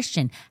yourself a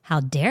Christian." How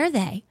dare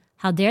they?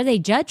 How dare they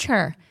judge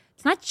her?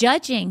 It's not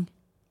judging.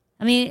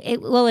 I mean,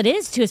 it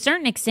is to a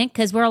certain extent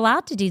because we're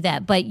allowed to do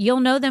that, but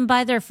you'll know them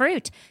by their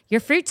fruit. Your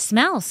fruit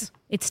smells.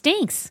 It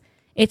stinks.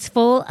 It's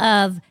full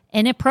of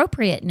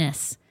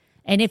inappropriateness.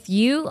 And if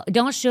you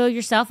don't show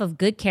yourself of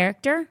good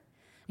character,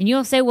 and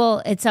you'll say,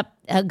 well,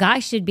 a guy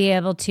should be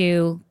able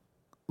to,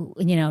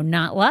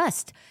 not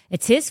lust.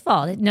 It's his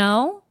fault.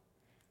 No.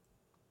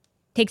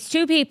 It takes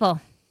two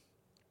people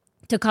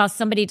to cause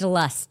somebody to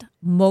lust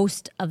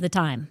most of the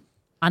time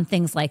on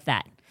things like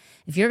that.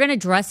 If you're going to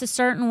dress a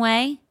certain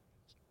way,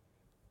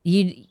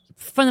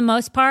 for the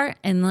most part,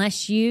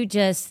 unless you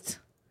just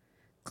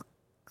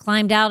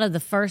climbed out of the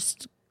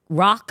first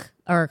rock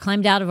or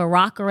climbed out of a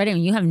rock already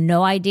and you have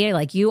no idea,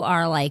 like you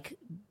are like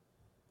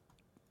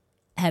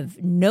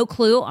have no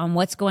clue on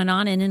what's going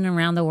on in and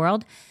around the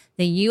world,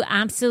 then you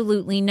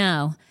absolutely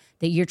know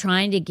that you're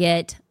trying to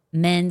get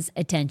men's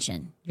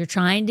attention. You're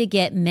trying to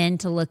get men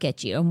to look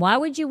at you. And why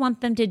would you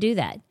want them to do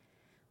that?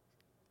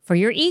 For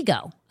your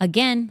ego.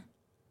 Again,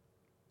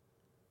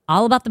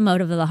 all about the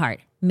motive of the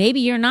heart.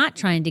 Maybe you're not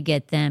trying to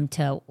get them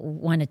to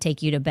want to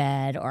take you to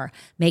bed or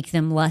make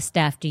them lust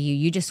after you.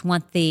 You just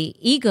want the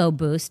ego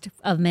boost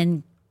of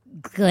men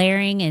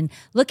glaring and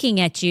looking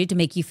at you to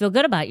make you feel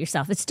good about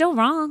yourself. It's still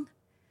wrong.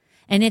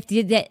 And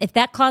if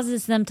that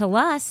causes them to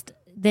lust,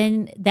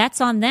 then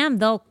that's on them.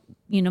 They'll,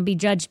 be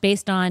judged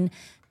based on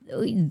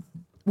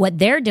what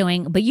they're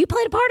doing, but you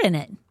played a part in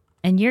it.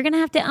 And you're going to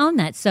have to own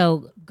that.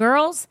 So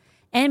girls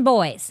and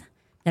boys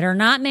that are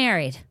not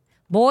married,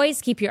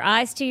 boys, keep your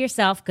eyes to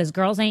yourself because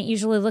girls ain't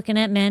usually looking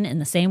at men in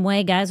the same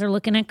way guys are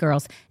looking at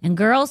girls. And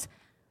girls,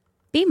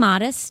 be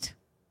modest.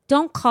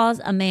 Don't cause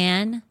a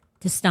man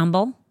to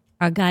stumble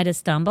or a guy to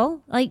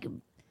stumble. Like,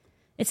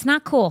 it's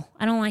not cool.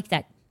 I don't like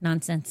that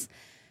nonsense.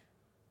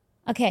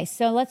 Okay,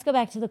 so let's go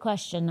back to the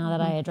question now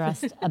that I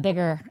addressed a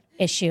bigger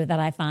issue that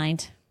I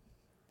find.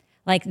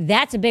 Like,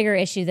 that's a bigger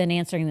issue than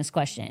answering this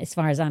question as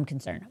far as I'm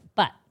concerned.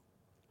 But,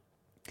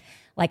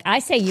 like I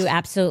say, you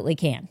absolutely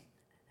can.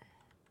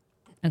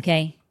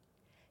 Okay?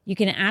 You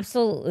can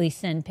absolutely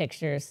send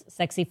pictures,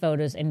 sexy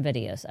photos, and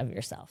videos of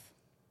yourself.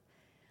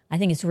 I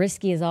think it's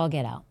risky as all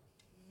get out.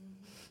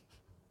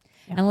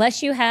 Yeah.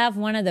 Unless you have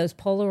one of those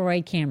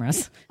Polaroid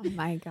cameras. Oh,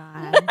 my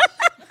God.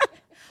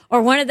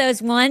 Or one of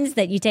those ones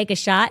that you take a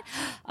shot.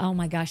 Oh,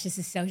 my gosh, this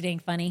is so dang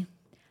funny.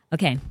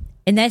 Okay,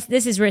 and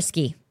this is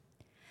risky.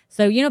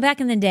 So,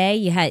 back in the day,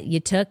 you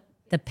took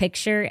the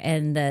picture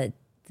and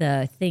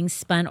the thing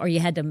spun, or you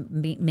had to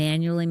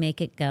manually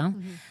make it go.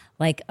 Mm-hmm.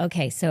 Like,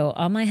 okay, so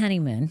on my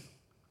honeymoon,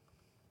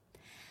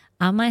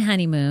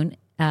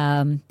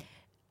 I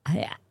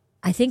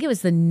think it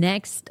was the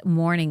next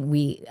morning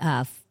we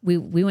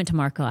went to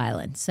Marco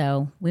Island.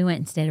 So we went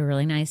and stayed at a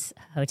really nice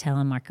hotel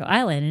on Marco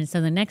Island. And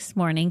so the next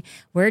morning,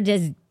 we're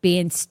just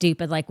being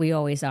stupid like we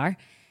always are.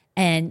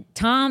 And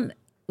Tom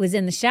was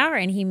in the shower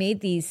and he made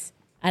these,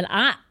 and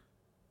I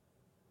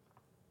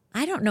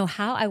don't know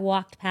how I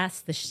walked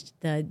past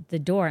the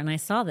door and I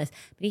saw this,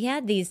 but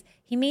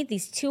he made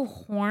these two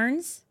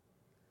horns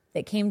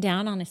that came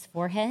down on his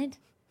forehead.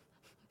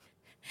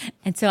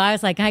 And so I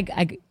was like,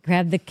 I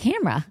grabbed the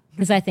camera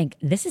because I think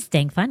this is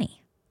dang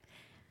funny.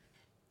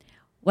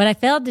 What I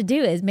failed to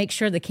do is make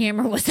sure the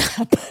camera was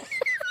up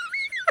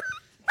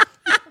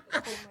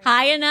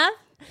high enough.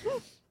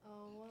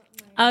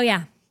 Oh,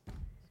 yeah.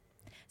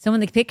 So when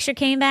the picture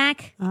came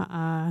back,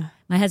 my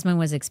husband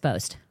was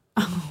exposed.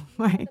 Oh,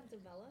 my.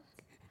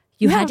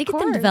 You had to get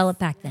them developed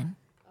back then.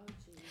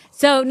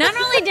 So not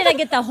only did I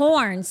get the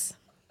horns,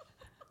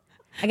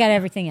 I got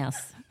everything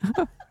else.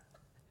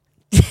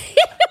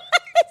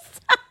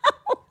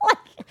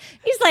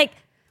 He's like,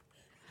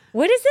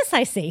 what is this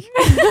I see?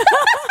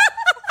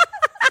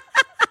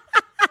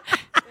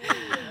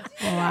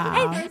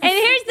 Wow. And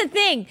here's the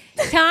thing.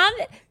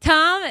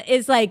 Tom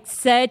is like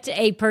such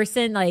a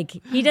person, like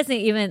he doesn't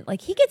even,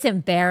 like he gets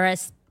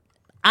embarrassed.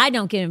 I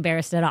don't get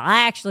embarrassed at all.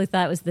 I actually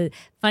thought it was the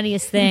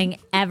funniest thing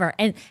ever.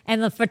 And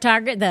the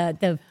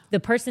photographer, the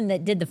person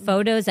that did the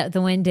photos at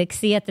the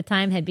Winn-Dixie at the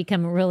time had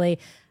become really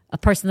a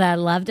person that I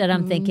loved. And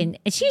I'm thinking,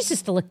 and she used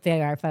just to look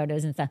through our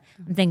photos and stuff.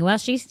 I'm thinking, well,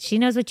 she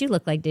knows what you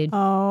look like, dude.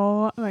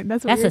 Oh,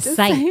 that's what that's a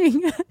sight.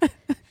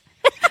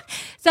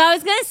 So I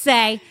was going to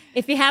say,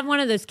 if you have one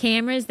of those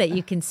cameras that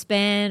you can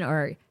spin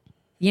or,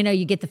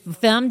 you get the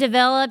film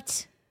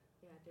developed,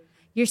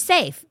 you're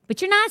safe,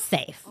 but you're not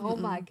safe Oh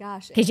my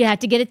gosh. because you have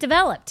to get it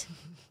developed.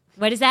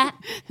 What is that?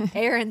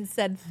 Aaron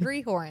said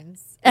 3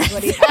 horns. Is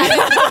what he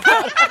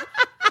had.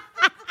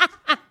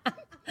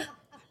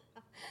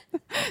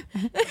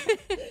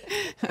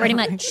 Pretty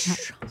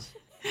much.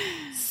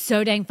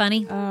 So dang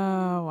funny. Oh,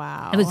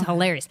 wow. It was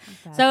hilarious.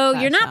 So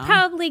you're not special.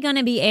 probably going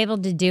to be able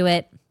to do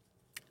it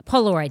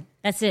Polaroid.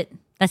 That's it.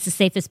 That's the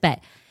safest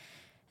bet.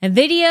 And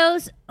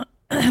videos,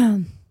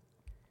 I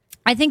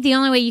think the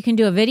only way you can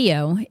do a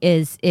video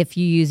is if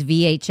you use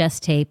VHS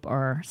tape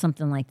or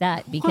something like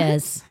that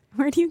because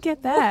Where do you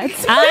get that?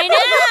 I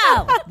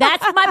know.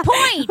 That's my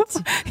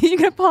point. You're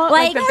going to pull out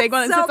like the Like, big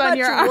one that so sits on much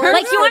your work. arm.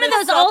 Like you one of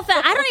those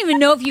I don't even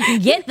know if you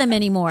can get them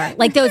anymore.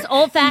 Like those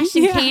old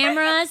fashioned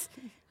cameras.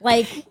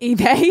 Like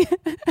eBay.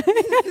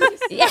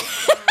 yeah.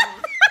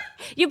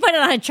 You put it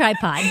on a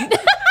tripod.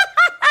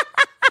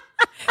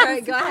 All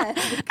right, go ahead.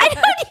 I don't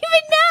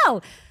even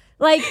know.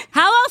 Like,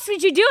 how else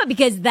would you do it?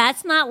 Because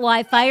that's not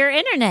Wi-Fi or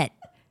internet.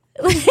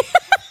 One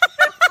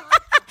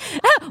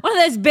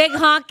of those big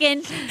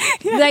honking,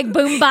 like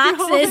boom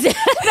boxes.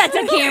 That's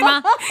a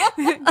camera.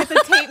 Get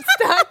the tape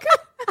stuck.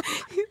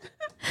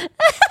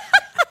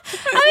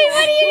 I mean,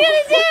 what are you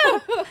gonna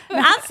do?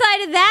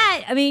 Outside of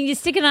that, I mean, you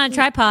stick it on a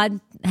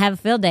tripod, have a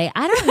field day.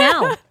 I don't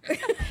know.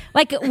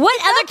 Like,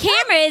 what other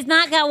camera has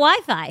not got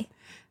Wi-Fi?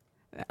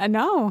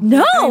 No.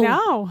 No. I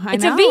know.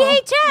 It's a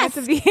VHS. It's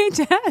a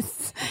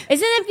VHS.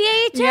 Isn't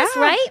it VHS,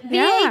 right?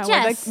 Yeah,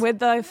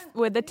 VHS.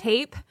 with the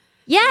tape.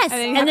 Yes, And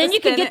then you and have then to you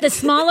can spin get it. the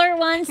smaller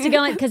ones to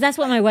go in because that's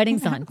what my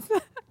wedding's on.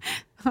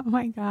 Oh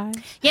my god.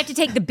 You have to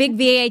take the big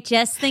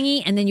VHS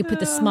thingy and then you put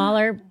the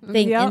smaller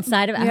thing Yep,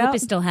 inside of it. I hope I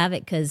still have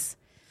it because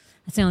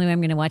that's the only way I'm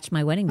going to watch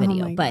my wedding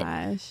video. my But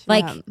gosh,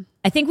 like, yep.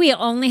 I think we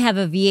only have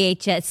a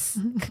VHS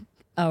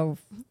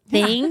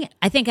thing.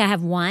 I think I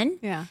have one,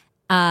 Yeah.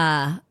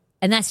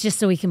 and that's just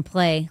so we can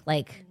play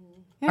like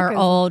Yeah, our 'cause-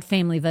 old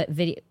family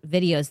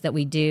videos that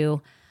we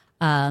do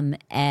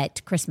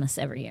at Christmas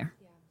every year.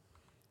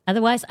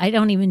 Otherwise, I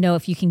don't even know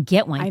if you can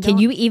get one. I Can don't-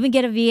 you even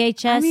get a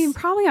VHS? I mean,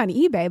 probably on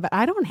eBay, but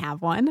I don't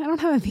have one. I don't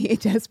have a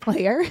VHS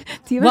player.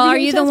 Do you have well, a VHS are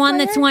you the one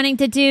player? that's wanting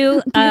to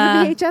do Do you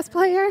have a VHS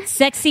player?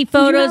 sexy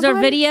photos have or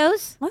one?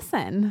 videos?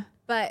 Listen.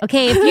 But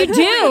Okay, if you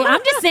do,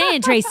 I'm just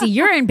saying, Tracy,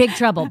 you're in big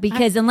trouble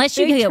because unless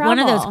you Big get one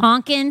of those trouble.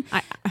 honking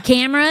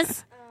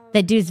cameras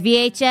that does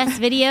VHS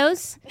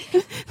videos,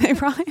 They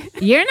probably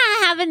you're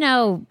not having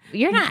no.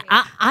 You're not.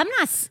 I'm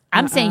not.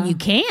 I'm saying you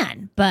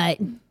can, but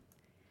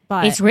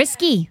but it's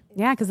risky.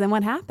 yeah, because then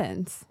what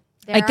happens?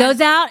 It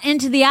goes out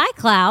into the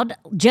iCloud,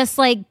 just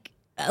like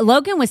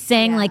Logan was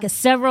saying, like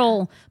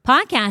several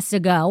podcasts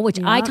ago, which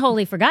I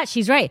totally forgot.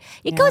 She's right.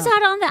 It goes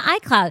out on the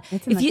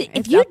iCloud. in If you it's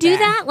if you up do there.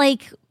 that,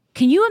 like,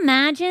 can you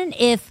imagine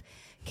if?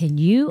 Can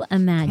you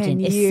imagine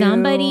Can if you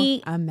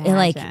somebody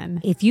like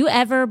imagine? if you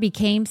ever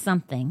became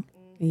something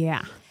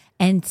Yeah.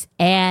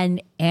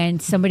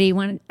 and somebody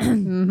wanted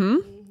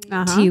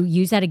to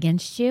use that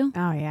against you?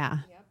 Oh yeah.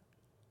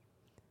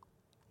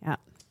 Yep.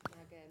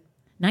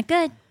 Not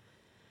good.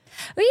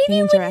 Or you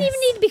wouldn't even Dangerous.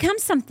 need to become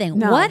something.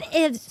 No. What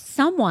if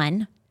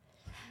someone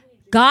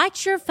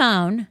got your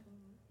phone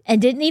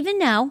and didn't even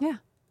know? Yeah.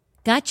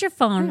 Got your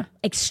phone,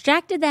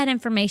 extracted that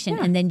information,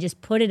 and then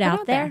just put it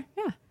out there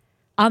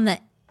Yeah.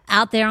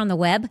 out there on the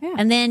web, Yeah.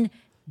 and then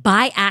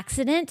by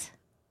accident,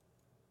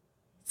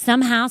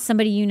 somehow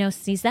somebody you know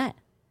sees that.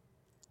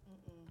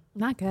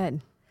 Not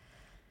good.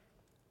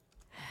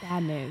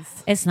 Bad news.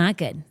 It's not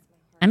good.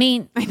 I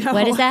mean,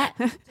 what is that?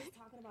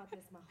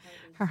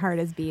 Her heart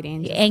is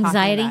beating. just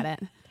Anxiety? talking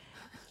about it.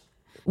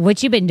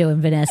 What you been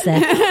doing, Vanessa?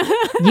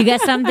 You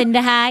got something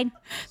to hide?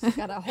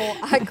 got a whole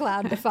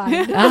iCloud to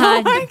find.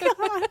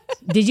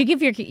 Did you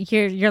give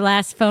your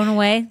last phone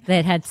away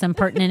that had some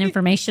pertinent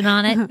information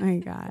on it Oh my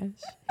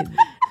gosh.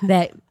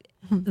 that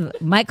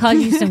might cause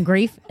you some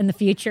grief in the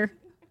future?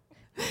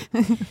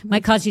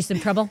 Might cause you some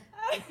trouble?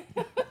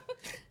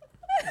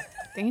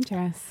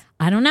 Dangerous.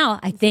 I don't know.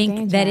 I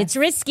think that dangerous. it's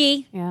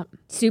risky, Yep.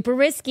 super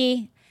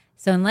risky.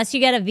 So unless you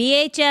got a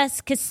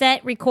VHS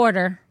cassette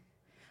recorder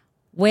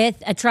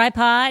with a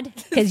tripod,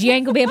 because you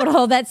ain't gonna be able to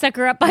hold that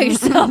sucker up by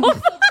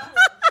yourself.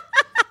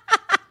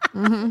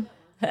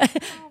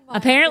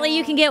 Apparently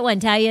you can get one.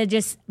 Talia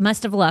just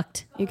must have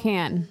looked. You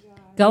can.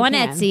 Go You on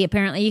can. Etsy.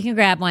 Apparently you can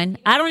grab one.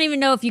 I don't even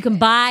know if you can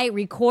buy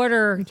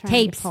recorder to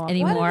tapes pull up-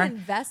 anymore. What an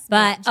investment.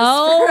 But just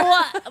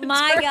oh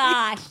my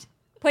gosh,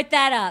 put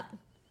that up.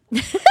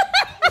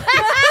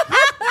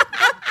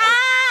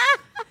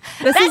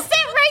 That's it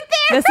right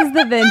there. This is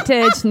the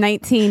vintage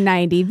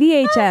 1990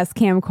 VHS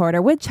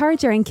camcorder with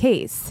charger and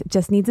case.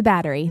 Just needs a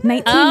battery.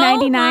 $19.99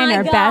 Oh my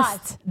our God.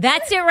 best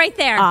That's it right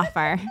there.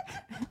 offer.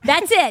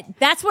 That's it.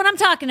 That's what I'm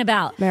talking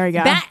about. There we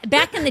go.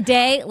 Back in the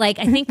day, like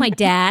I think my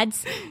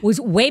dad's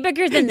was way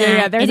bigger than that.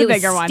 Yeah, there's and a it was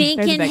bigger one. There's a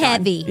stinking bigger one.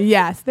 heavy.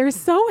 Yes, they're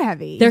so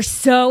heavy. They're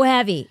so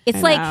heavy. It's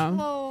I like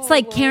know. it's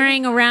like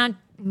carrying around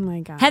Oh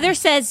my God.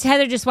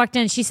 Heather just walked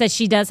in. She says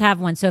she does have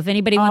one. So if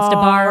anybody wants to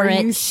borrow are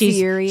it, you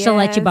she'll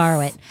let you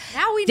borrow it.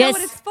 Now we know Just-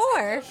 what it's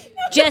for.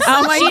 Just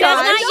Oh my she does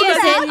gosh, not she use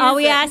doesn't it. All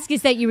we ask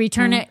is that you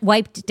return it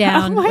wiped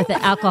down with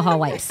the alcohol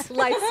wipes.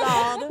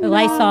 Lysol.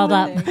 Lysoled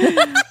up.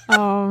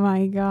 Oh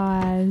my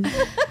God.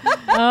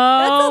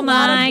 Oh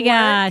my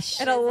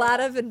gosh. And a lot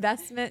of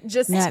investment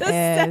just That to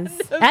send is.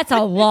 them. That's a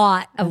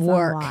lot of That's a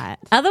work. lot.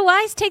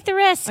 Otherwise, take the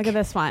risk. Look at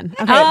this one.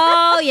 Okay.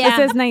 Oh yeah.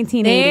 This is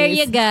 1980s. There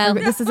you go.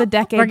 This is a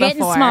decade We're getting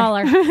before.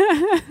 smaller.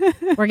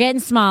 We're getting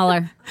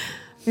smaller.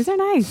 These are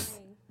nice.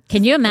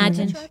 Can you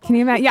imagine? Can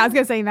you imagine? Yeah, I was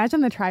going to say, imagine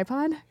the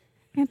tripod.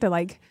 You have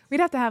to we'd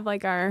have to have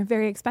our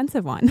very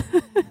expensive one.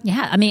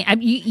 Yeah, I mean,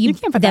 you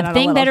can't put that that on a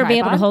thing little better be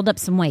able to tripod. hold up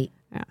some weight.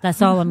 Yeah.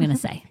 That's all I'm going to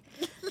say.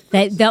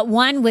 That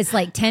one was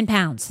like 10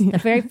 pounds. The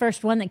very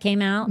first one that came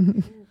out,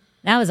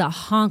 that was a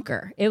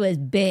honker. It was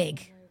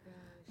big.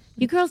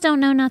 You girls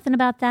don't know nothing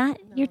about that.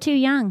 You're too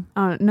young.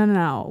 Oh,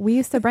 no. We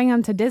used to bring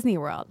them to Disney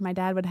World. My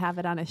dad would have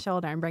it on his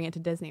shoulder and bring it to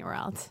Disney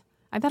World.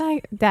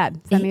 Dad,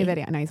 send me a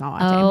video. I know he's not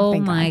watching. Oh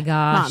Thank my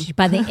God. gosh! Mom,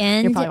 By the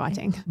end, you're probably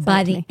watching. So By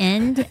it's the me.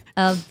 end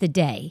of the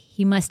day,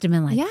 he must have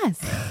been like, Yes.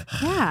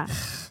 Yeah.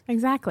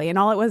 Exactly. And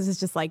all it was is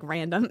just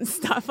random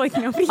stuff.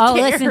 Nobody "Oh,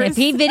 cares. listen, if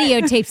he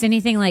videotapes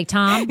anything like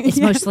Tom, it's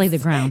mostly the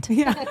ground.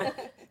 Yeah.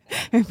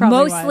 It probably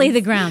Mostly was.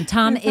 the ground.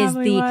 Tom It is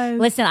probably was.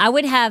 Listen, I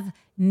would have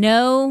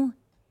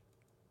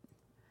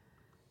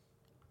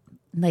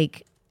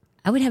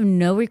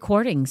no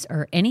recordings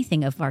or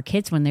anything of our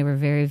kids when they were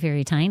very,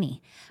 very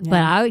tiny.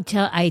 But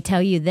I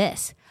tell you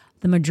this,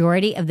 the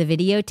majority of the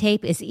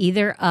videotape is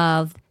either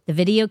of the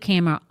video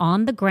camera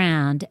on the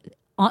ground,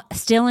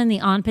 still in the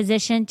on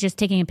position, just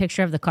taking a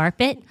picture of the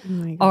carpet,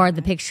 or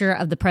the picture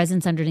of the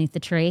presents underneath the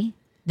tree.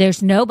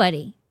 There's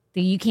nobody.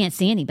 You can't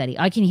see anybody.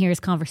 All I can hear is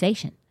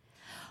conversation.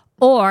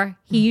 Or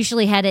he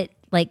usually had it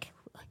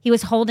he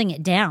was holding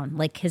it down,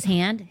 his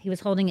hand. He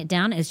was holding it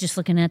down and was just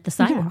looking at the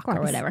sidewalk or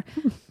course. whatever.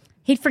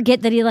 He'd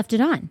forget that he left it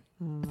on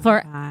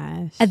for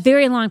Gosh. a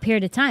very long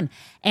period of time.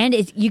 And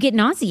you get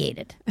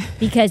nauseated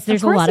because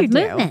there's a course lot you of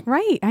do. movement.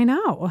 Right. I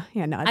know.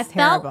 Yeah, no, it's I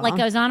terrible. felt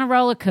like I was on a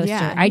roller coaster.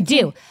 Yeah, I me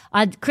do.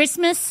 On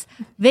Christmas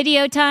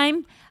video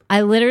time,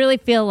 I literally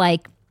feel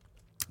like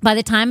by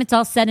the time it's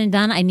all said and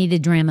done, I need a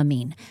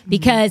Dramamine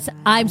because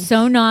I'm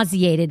so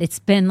nauseated. It's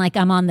been like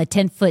I'm on the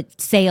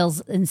 10-foot sails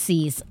and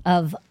seas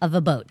of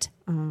a boat.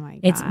 Oh my God.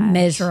 It's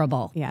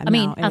miserable. Yeah, I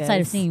mean, no, it outside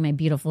of is. seeing my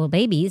beautiful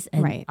babies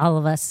and Right. all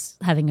of us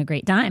having a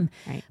great time.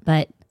 Right.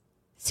 But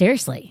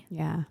seriously,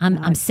 Yeah.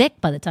 I'm sick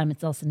by the time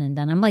it's all said and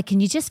done. I'm like, can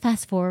you just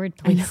fast forward,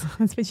 I know. please?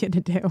 That's what you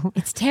had to do.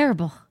 It's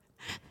terrible.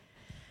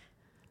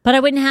 But I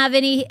wouldn't have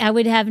any. I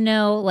would have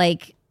no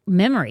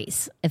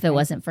memories if it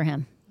wasn't for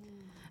him,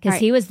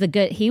 because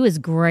Right. he was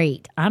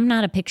great. I'm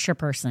not a picture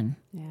person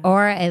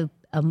or a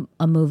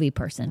movie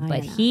person,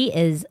 but he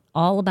is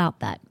all about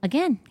that.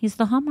 Again, he's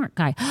the Hallmark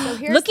guy.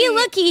 here's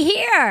looky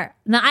here.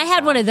 Now I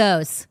had one of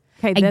those.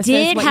 Okay, I this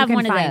did is what have you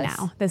one can of find those.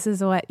 now. This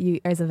is what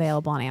is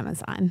available on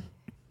Amazon.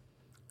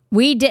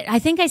 We did. I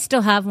think I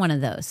still have one of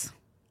those.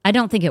 I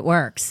don't think it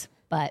works,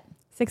 but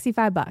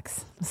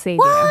 $65. Save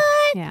What?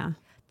 you. Yeah.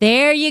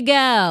 there you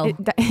go.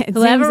 It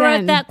Whoever zooms wrote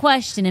in. that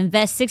question,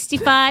 invest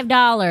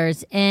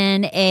 $65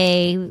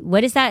 in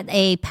what is that?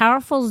 A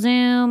powerful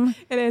Zoom.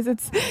 It is.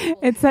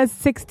 It says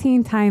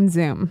 16 times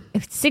zoom.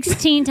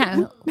 16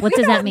 times. What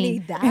does that mean?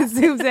 Need that. It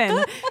zooms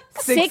in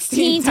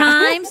 16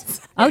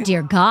 times? Oh,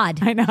 dear God.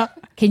 I know.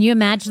 Can you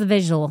imagine the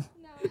visual?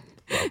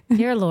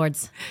 Dear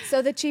Lords.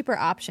 So the cheaper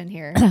option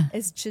here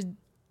is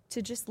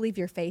to just leave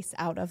your face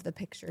out of the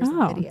pictures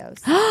Oh. and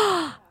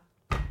videos.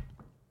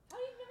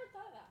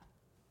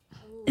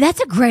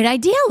 That's a great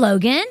idea,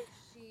 Logan.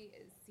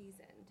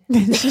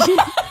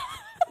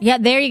 Yeah,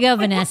 there you go,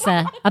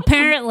 Vanessa.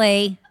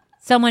 Apparently,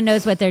 someone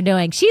knows what they're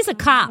doing. She's a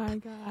cop. Oh my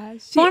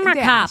gosh. Former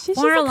cop, she's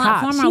former, just a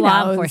cop. former She law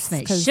knows,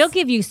 enforcement. 'cause- She'll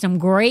give you some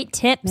great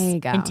tips There you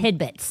go. and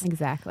tidbits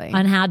Exactly.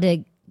 on how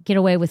to get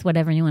away with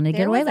whatever you want to get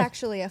There away was with.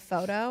 actually a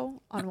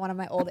photo on one of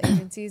my old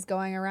agencies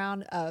going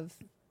around of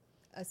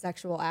a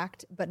sexual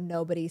act, but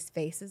nobody's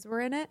faces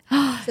were in it.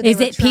 So they Is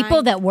were it people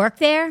trying- that work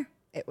there?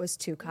 It was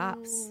two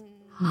cops.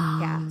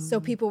 Yeah. So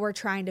people were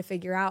trying to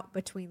figure out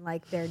between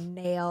their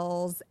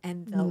nails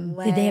and the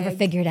leg. Did they ever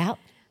figure it out?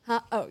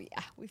 Huh? Oh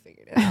yeah, we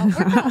figured it out.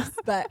 We're cops,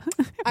 but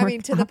I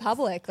mean, to the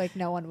public,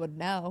 no one would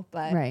know.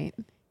 But Right.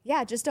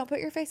 yeah, just don't put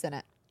your face in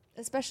it,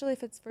 especially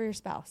if it's for your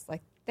spouse.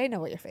 They know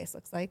what your face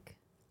looks like.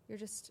 You're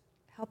just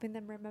helping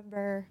them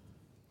remember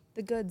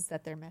the goods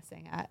that they're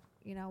missing at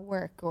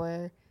work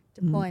or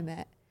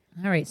deployment.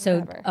 All right. So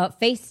Whatever.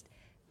 face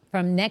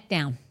from neck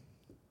down.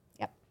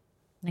 Yep.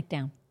 Neck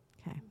down.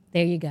 Okay.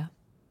 There you go.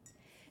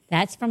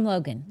 That's from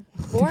Logan.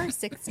 Or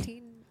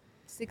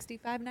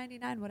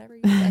 $65.99, whatever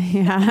you say.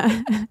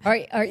 Yeah. Or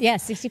yeah,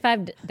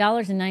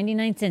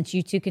 $65.99.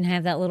 You two can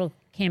have that little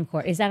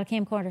camcorder. Is that a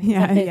camcorder? Is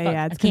Yeah. that what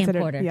Yeah. it's It's called? A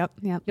considered. camcorder. Yep.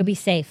 Yep. You'll be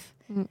safe.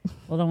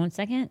 Hold on one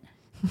second.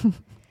 Let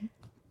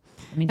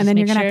me just And then make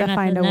you're gonna sure have to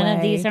find a none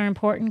of way. these are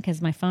important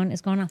because my phone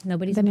is going off.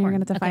 Nobody's Then you're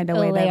important. gonna have to find a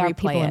way well, they to are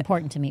replay people it.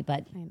 important to me,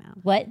 but I know.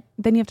 what?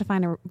 Then you have to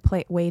find a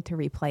way to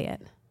replay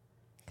it.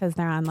 because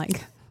they're on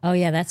like. Oh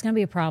yeah, that's going to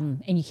be a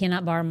problem, and you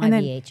cannot borrow my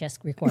VHS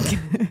recorder.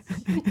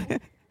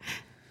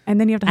 And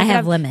then you have to. I hook it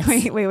have up. limits.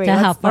 Wait. to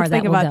how far Let's that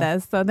think will about go.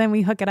 this. So then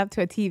we hook it up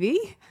to a TV,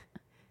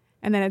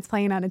 and then it's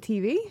playing on a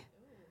TV.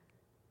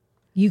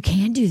 You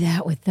can do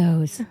that with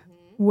those.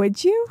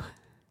 Would you?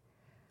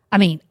 I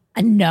mean,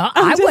 no,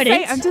 I just wouldn't.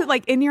 saying, I'm just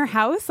like in your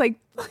house, like.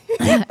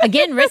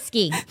 Again,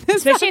 risky,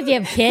 especially if you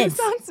have It kids.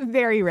 sounds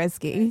very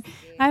risky.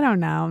 I don't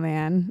know,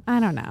 man. I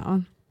don't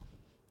know.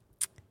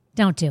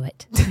 Don't do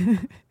it.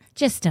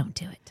 Just don't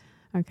do it.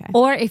 Okay.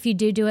 Or if you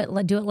do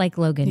it, do it like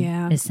Logan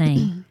is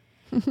saying.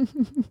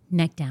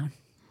 Neck down.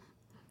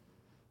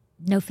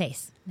 No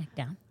face. Neck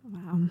down.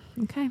 Wow.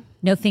 Okay.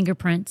 No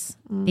fingerprints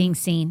being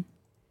seen.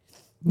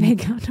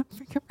 Make out no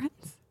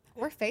fingerprints.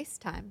 Or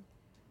FaceTime.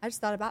 I just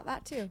thought about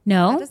that too.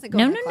 No. That doesn't go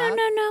No, in no, the no, cloud.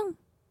 no, no.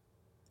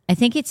 I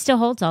think it still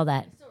holds all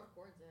that. A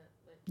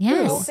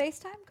Yes.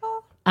 FaceTime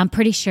call? I'm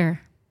pretty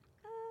sure.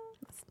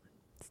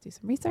 Let's do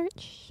some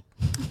research.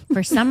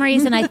 For some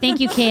reason, I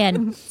think you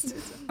can.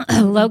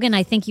 Logan,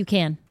 I think you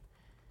can.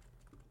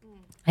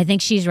 I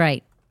think she's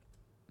right.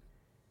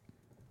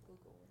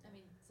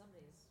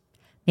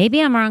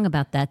 Maybe I'm wrong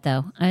about that,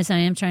 though. I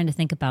am trying to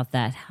think about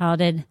that.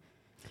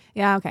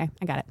 Yeah, okay.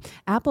 I got it.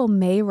 Apple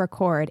may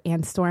record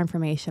and store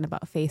information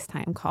about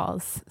FaceTime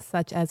calls,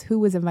 such as who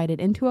was invited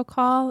into a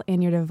call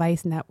and your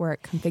device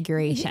network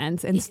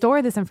configurations, and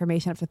store this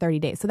information up to 30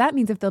 days. So that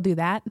means if they'll do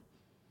that.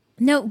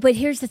 No, but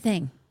here's the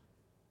thing.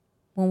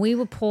 When we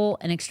would pull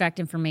and extract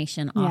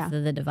information off Yeah.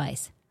 of the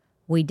device,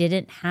 we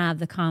didn't have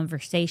the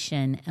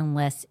conversation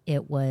unless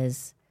it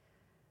was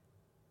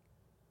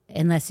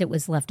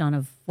left on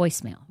a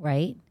voicemail,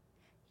 right?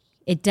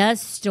 It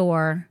does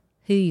store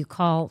who you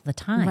call the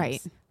times,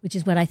 Right. which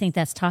is what I think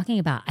that's talking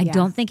about. I Yeah.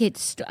 don't think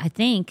I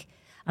think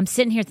I'm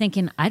sitting here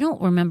thinking, I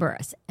don't remember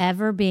us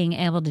ever being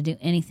able to do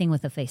anything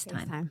with a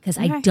FaceTime because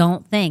I Okay.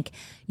 don't think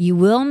you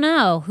will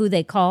know who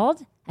they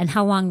called and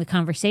how long the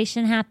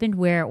conversation happened,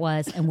 where it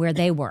was, and where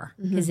they were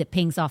because it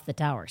pings off the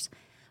towers.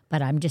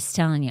 But I'm just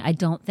telling you, I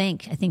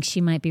think she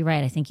might be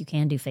right. I think you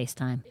can do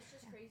FaceTime. It's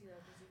just crazy though,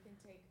 because you can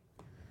take,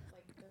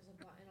 like, there's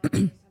a button on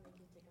FaceTime you can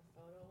take a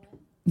photo with,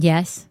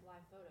 Yes, live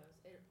photos.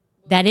 It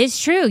will that is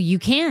true. You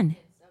can.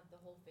 of the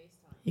whole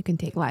FaceTime. You can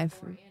take live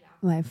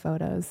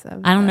photos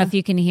of I don't know if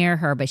you can hear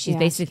her, but she's Yeah,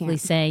 she basically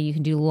can't. saying you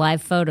can do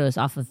live photos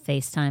off of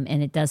FaceTime,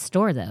 and it does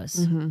store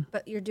those.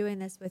 But you're doing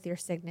this with your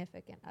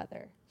significant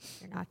other.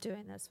 You're not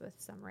doing this with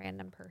some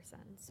random person.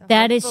 So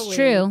That is hopefully-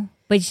 true.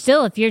 But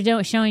still, if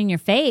you're showing your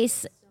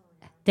face,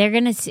 they're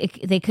gonna.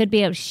 They could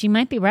be. She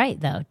might be right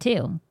though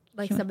too.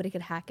 Like somebody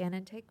could hack in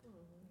and take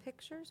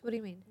pictures? What do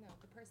you mean? No,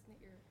 the person that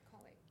you're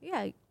calling.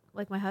 Yeah,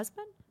 like my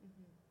husband?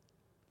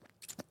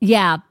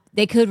 Yeah,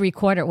 they could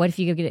record it. What if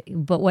you get?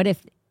 But what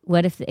if?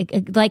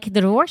 Like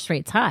the divorce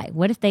rate's high?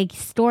 What if they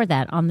store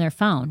that on their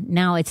phone?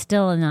 Now it's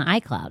still in the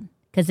iCloud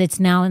because it's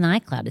now in the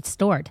iCloud. It's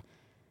stored.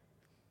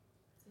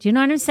 Do you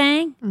know what I'm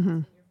saying?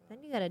 Then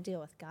you got to deal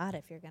with God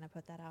if you're going to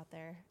put that out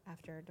there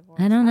after a divorce.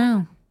 I don't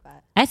know.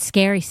 But That's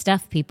scary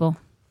stuff, people.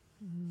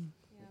 I'm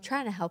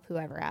trying to help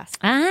whoever asks.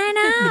 I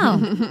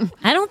know.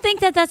 I don't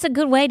think that's a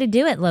good way to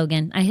do it,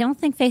 Logan. I don't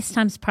think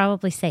FaceTime's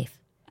probably safe.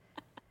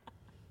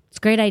 It's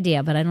a great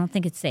idea, but I don't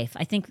think it's safe.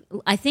 I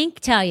think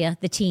Talia,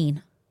 the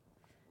teen,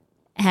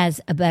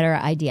 has a better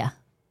idea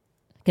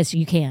because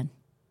you can.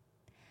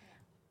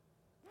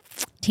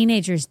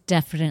 Teenagers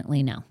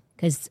definitely know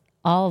because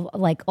all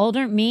like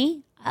older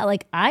me,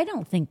 I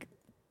don't think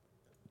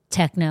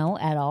techno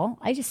at all.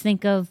 I just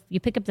think of you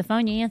pick up the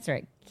phone, you answer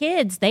it.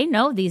 Kids, they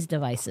know these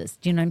devices.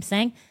 Do you know what I'm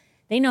saying?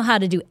 They know how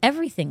to do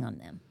everything on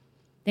them.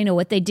 They know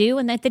what they do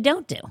and that they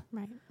don't do.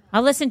 Right.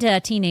 I'll listen to a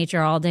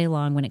teenager all day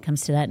long when it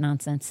comes to that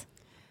nonsense.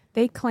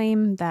 They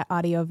claim that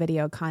audio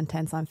video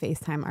contents on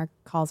FaceTime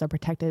calls are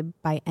protected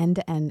by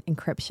end-to-end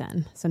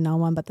encryption, so no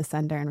one but the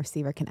sender and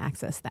receiver can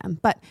access them.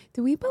 But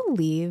do we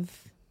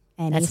believe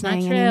anything That's not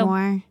true.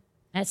 anymore?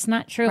 That's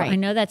not true. Right. I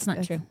know that's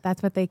not true.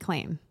 That's what they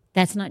claim.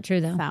 That's not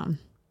true, though. So,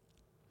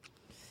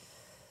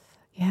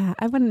 yeah,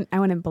 I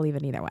wouldn't believe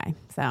it either way.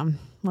 So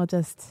we'll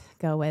just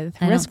go with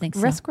I don't think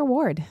so. risk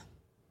reward.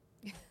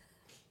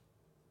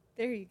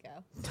 There you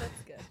go.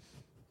 That's good.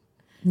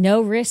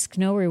 No risk,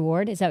 no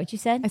reward. Is that what you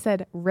said? I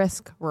said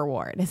risk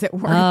reward. Is it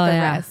worth Oh, the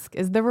yeah. risk?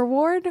 Is the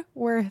reward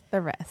worth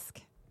the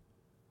risk?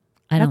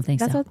 I don't think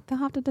That's so. what they'll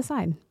have to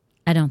decide.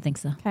 I don't think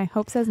so. Okay,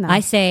 Hope says no. I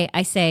say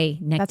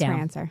neck That's her down.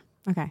 answer.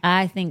 Okay.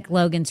 I think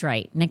Logan's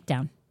right. Neck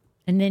down.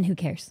 And then who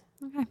cares?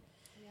 Okay.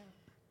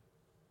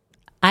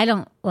 I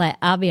don't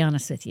I'll be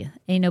honest with you.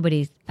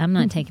 I'm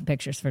not taking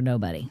pictures for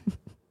nobody.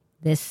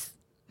 This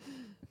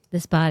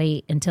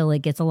body until it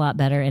gets a lot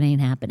better, it ain't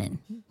happening.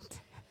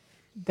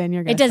 Then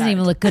you're. It doesn't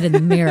even look good in the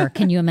mirror.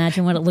 Can you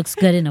imagine what it looks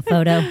good in a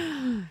photo?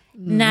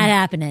 Not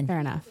happening. Fair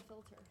enough.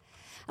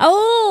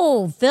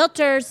 Oh,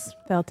 filters.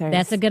 Filters.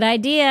 That's a good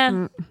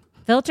idea.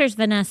 Filters,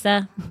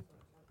 Vanessa.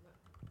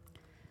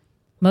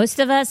 Most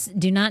of us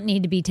do not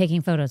need to be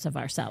taking photos of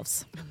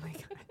ourselves. Oh my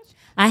gosh.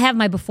 I have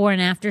my before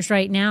and afters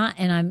right now,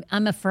 and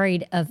I'm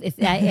afraid of if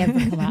I ever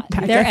come out,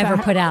 they're ever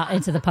put out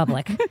into the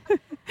public.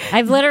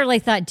 I've literally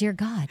thought, dear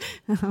God,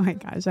 Oh my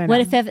gosh. I know.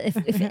 what if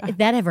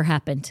that ever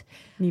happened?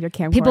 Need a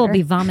camcorder. People will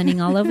be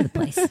vomiting all over the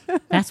place.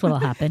 That's what'll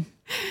happen.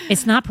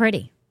 It's not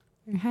pretty.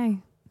 Hey.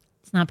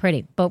 It's not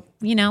pretty. But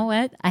you know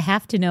what? I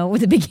have to know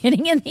the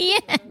beginning and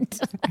the end.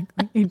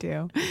 You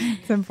do.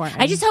 It's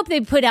important. I just hope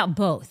they put out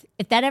both.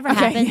 If that ever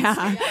happens, Yeah.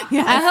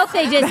 I hope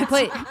they just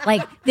put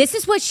like, this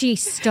is what she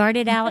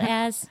started out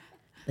as,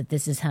 but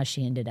this is how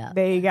she ended up.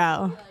 There you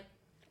go.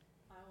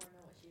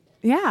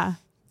 Yeah.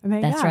 And there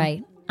you That's go.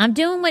 right. I'm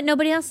doing what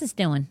nobody else is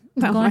doing.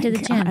 I'm Oh going my to the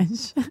gym.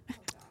 gosh.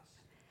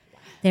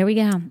 There we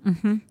go.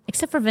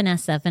 Except for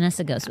Vanessa.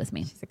 Vanessa goes with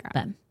me. She's a girl.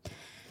 But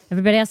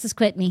everybody else has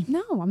quit me.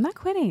 No, I'm not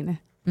quitting.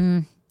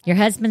 Your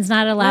husband's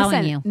not allowing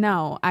Listen, you.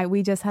 No,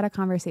 we just had a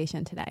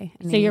conversation today.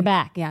 So you're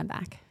back? Yeah, I'm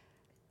back.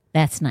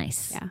 That's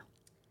nice. Yeah.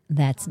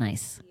 That's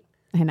nice.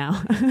 I know.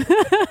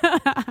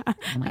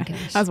 Oh my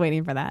gosh. I was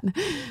waiting for that.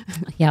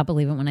 Yeah, I'll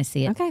believe it when I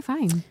see it. Okay,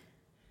 fine.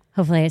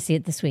 Hopefully I see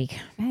it this week.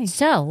 Hey.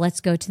 So let's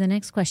go to the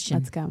next question.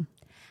 Let's go.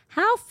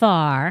 How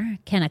far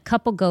can a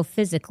couple go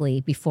physically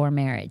before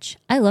marriage?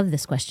 I love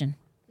this question.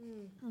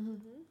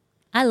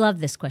 I love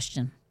this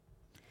question.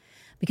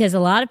 Because a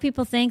lot of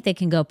people think they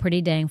can go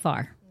pretty dang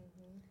far.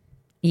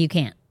 You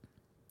can't.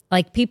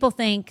 Like people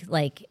think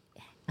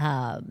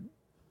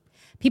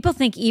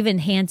even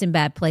hands in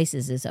bad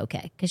places is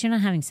okay because you're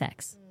not having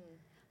sex.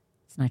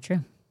 It's not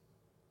true.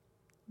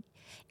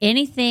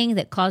 Anything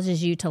that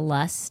causes you to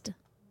lust,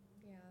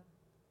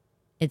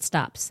 it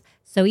stops.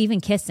 So even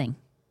kissing.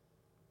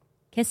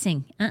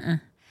 I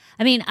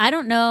mean, I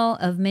don't know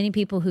of many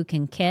people who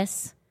can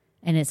kiss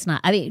and it's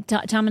not. I mean,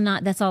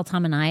 that's all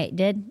Tom and I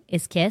did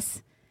is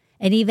kiss.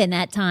 And even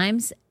at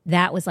times,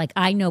 that was like,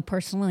 I know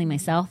personally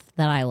myself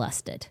that I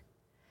lusted.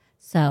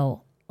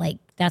 So, like,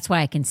 that's why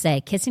I can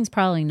say kissing's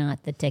probably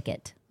not the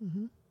ticket.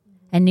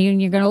 And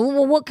you're going,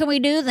 well, what can we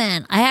do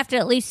then? I have to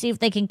at least see if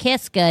they can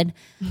kiss good.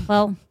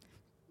 Well,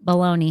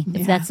 baloney.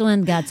 If that's the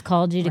one God's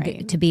called you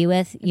to be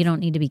with, you don't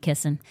need to be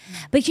kissing.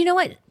 But you know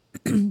what?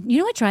 You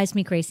know what drives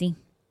me crazy?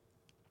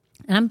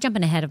 And I'm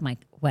jumping ahead of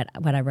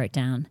what I wrote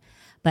down.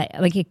 But,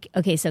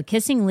 okay, so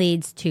kissing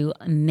leads to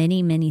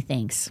many, many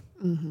things.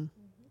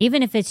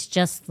 Even if it's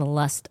just the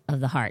lust of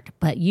the heart.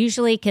 But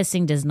usually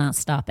kissing does not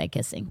stop at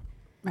kissing.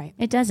 Right.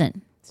 It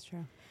doesn't. It's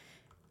true.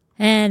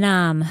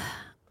 And,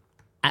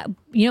 but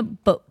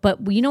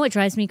you know what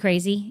drives me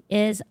crazy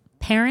is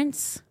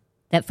parents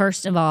that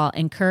first of all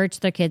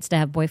encourage their kids to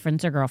have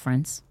boyfriends or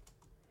girlfriends.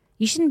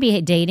 You shouldn't be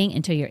dating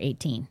until you're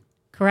 18.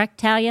 Correct,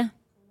 Talia?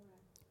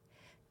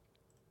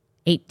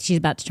 She's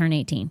about to turn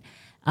 18.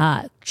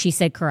 She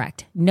said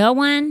correct. No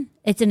one,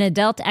 it's an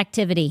adult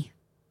activity.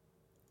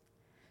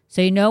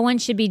 So no one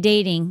should be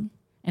dating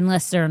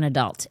unless they're an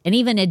adult. And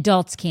even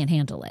adults can't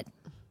handle it.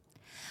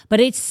 But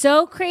it's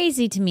so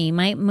crazy to me.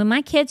 When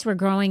my kids were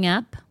growing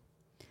up,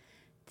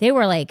 they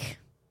were like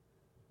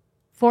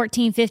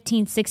 14,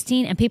 15,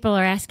 16, and people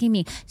are asking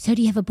me, so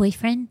do you have a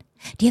boyfriend?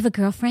 Do you have a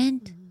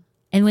girlfriend?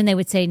 And when they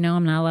would say, no,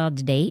 I'm not allowed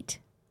to date,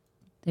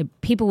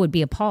 people would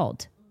be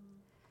appalled.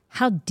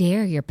 How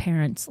dare your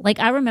parents? Like,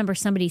 I remember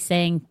somebody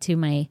saying to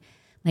my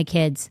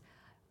kids,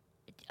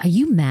 are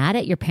you mad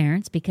at your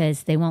parents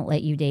because they won't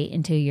let you date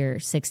until you're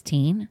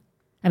 16?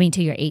 I mean,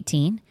 till you're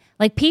 18?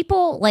 Like,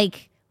 people,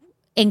 like,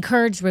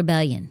 encourage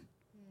rebellion,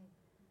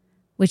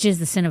 which is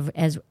the sin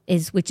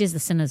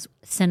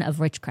of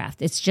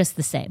witchcraft. It's just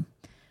the same.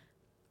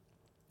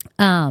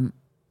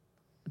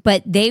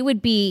 But they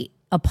would be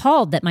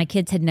appalled that my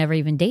kids had never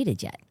even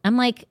dated yet. I'm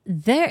like,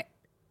 they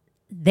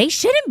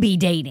shouldn't be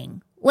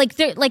dating. Like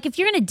if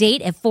you're going to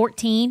date at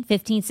 14,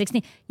 15,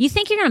 16, you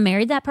think you're going to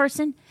marry that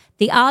person?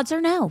 The odds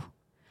are no.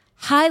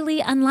 Highly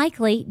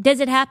unlikely. Does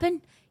it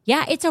happen?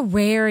 Yeah, it's a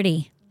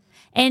rarity.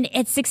 And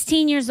at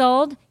 16 years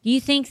old,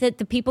 you think that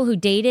the people who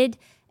dated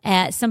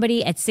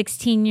somebody at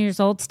 16 years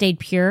old stayed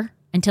pure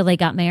until they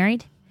got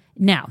married?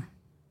 No.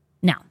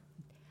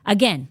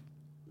 Again,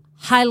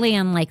 highly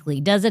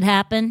unlikely. Does it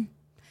happen?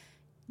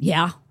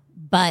 Yeah,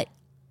 but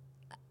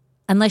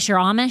unless you're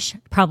Amish,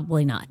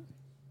 probably not.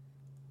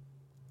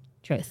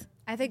 Truth.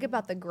 I think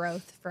about the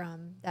growth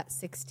from that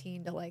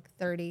 16 to like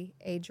 30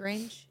 age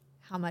range,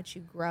 how much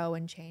you grow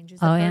and change as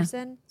a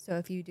person. So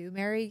if you do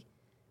marry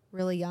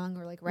really young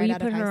or like right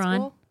out of high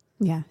school.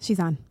 Yeah, she's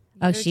on.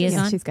 Oh, she is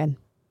on? She's good.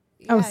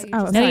 Yeah, sorry.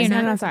 No, you're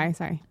not. No,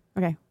 sorry.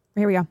 Okay,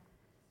 here we go.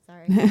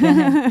 Sorry.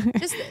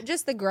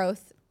 just the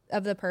growth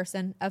of the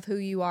person, of who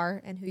you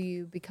are and who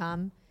you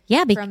become.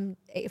 Yeah,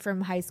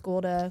 from high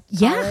school to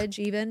Yeah. college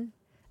even.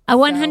 I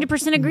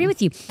 100% agree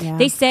with you. Yeah.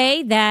 They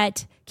say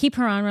that, keep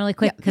her on really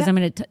quick because I'm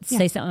going to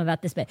say something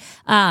about this. But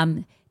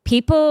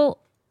people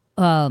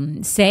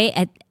say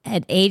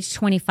at age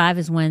 25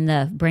 is when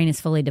the brain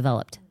is fully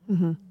developed.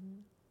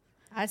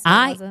 I still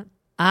wasn't.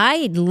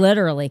 I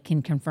literally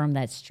can confirm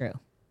that's true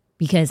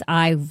because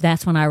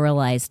that's when I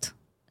realized.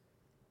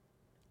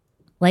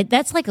 Like,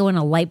 that's like when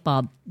a light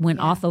bulb went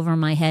off over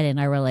my head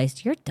and I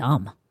realized, you're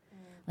dumb.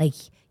 Like,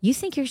 you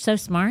think you're so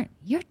smart?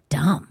 You're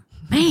dumb.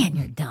 Man,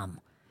 you're dumb.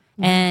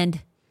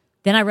 And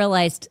then I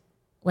realized,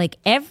 like,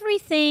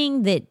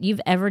 everything that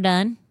you've ever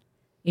done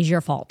is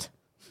your fault.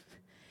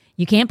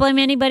 You can't blame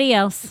anybody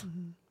else.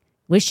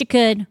 Wish you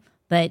could,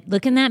 but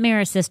look in that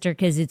mirror, sister,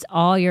 because it's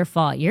all your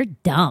fault. You're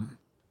dumb.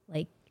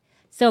 Like,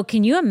 so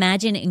can you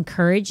imagine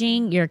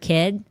encouraging your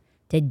kid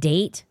to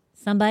date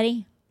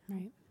somebody?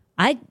 Right.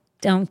 I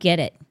don't get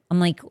it. I'm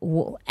like,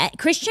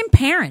 Christian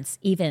parents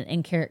even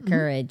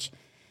encourage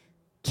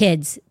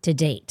kids to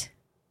date.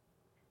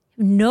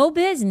 No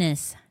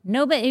business.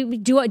 Nobody.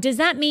 Does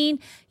that mean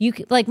you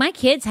like my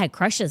kids had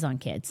crushes on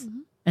kids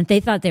and they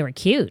thought they were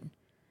cute?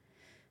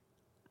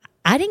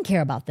 I didn't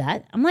care about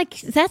that. I'm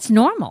like, that's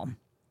normal.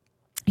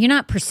 You're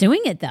not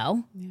pursuing it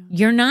though. Yeah.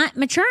 You're not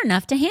mature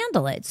enough to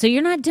handle it. So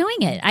you're not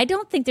doing it. I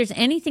don't think there's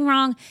anything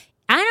wrong.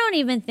 I don't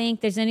even think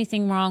there's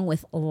anything wrong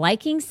with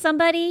liking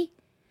somebody,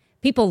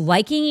 people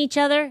liking each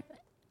other,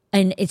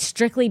 and it's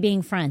strictly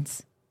being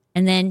friends.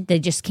 And then they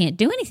just can't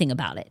do anything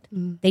about it.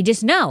 They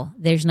just know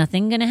there's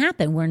nothing going to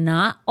happen. We're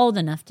not old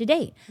enough to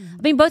date.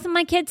 I mean, both of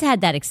my kids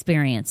had that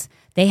experience.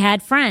 They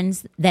had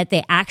friends that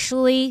they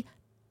actually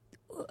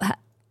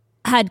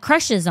had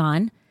crushes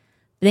on.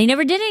 They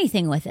never did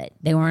anything with it.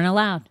 They weren't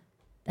allowed.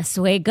 That's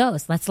the way it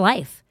goes. That's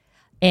life.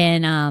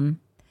 And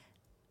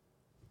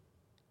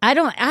I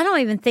don't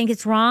even think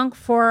it's wrong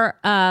for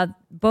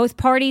both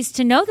parties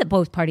to know that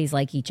both parties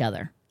like each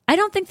other. I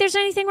don't think there's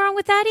anything wrong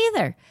with that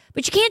either.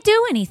 But you can't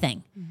do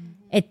anything.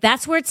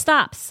 That's where it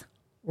stops.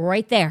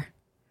 Right there.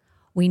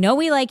 We know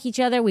we like each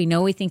other. We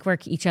know we think we're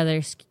each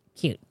other's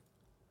cute.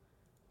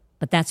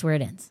 But that's where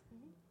it ends.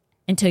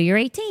 Until you're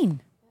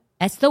 18.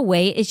 That's the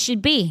way it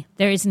should be.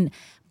 There isn't.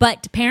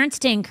 But parents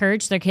to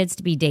encourage their kids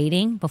to be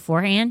dating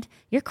beforehand,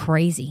 you're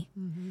crazy.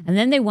 And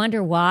then they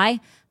wonder why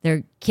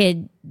their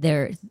kid,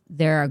 they're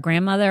a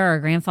grandmother or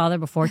a grandfather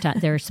before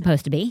they're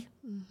supposed to be.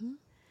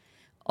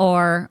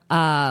 Or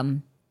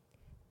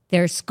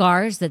there's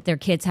scars that their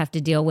kids have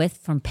to deal with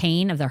from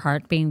pain of their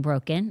heart being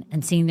broken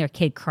and seeing their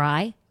kid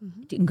cry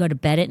and go to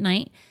bed at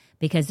night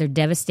because they're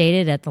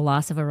devastated at the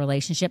loss of a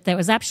relationship that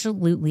was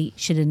absolutely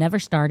should have never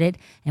started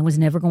and was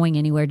never going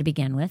anywhere to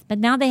begin with. But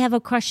now they have a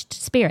crushed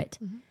spirit.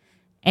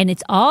 And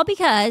it's all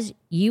because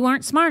you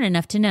weren't smart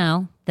enough to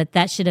know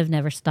that should have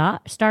never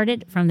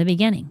started from the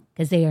beginning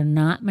because they are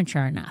not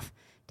mature enough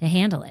to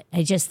handle it.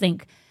 I just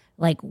think,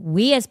 like,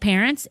 we as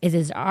parents, it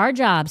is our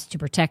jobs to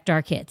protect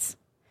our kids.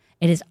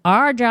 It is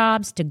our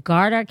jobs to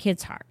guard our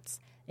kids' hearts.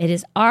 It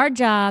is our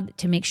job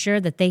to make sure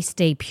that they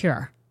stay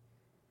pure.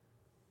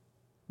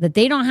 That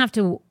they don't have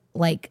to,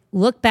 like,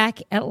 look back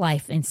at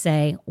life and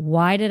say,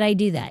 why did I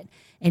do that?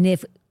 And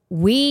if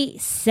we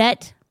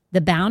set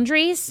the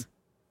boundaries,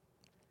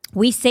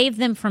 we save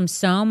them from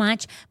so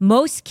much.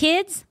 Most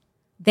kids,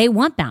 they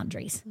want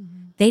boundaries.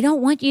 They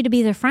don't want you to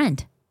be their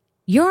friend.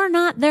 You're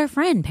not their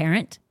friend,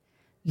 parent.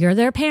 You're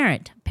their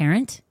parent.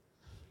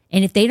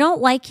 And if they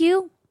don't like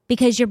you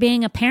because you're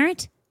being a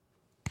parent,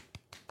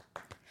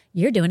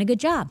 you're doing a good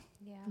job.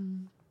 Yeah.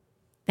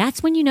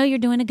 That's when you know you're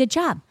doing a good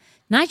job.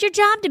 Not your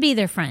job to be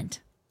their friend.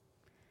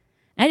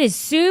 That is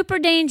super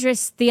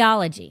dangerous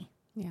theology.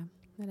 Yeah,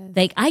 it is.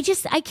 Like,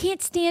 I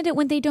can't stand it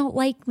when they don't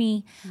like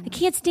me. I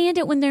can't stand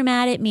it when they're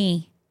mad at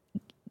me.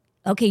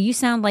 Okay, you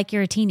sound like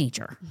you're a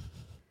teenager.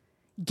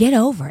 Get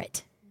over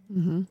it.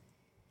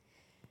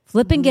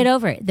 Flip and get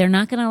over it. They're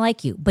not going to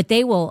like you, but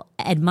they will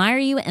admire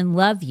you and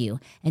love you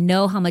and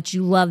know how much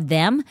you love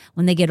them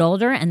when they get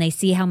older and they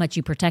see how much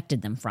you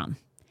protected them from.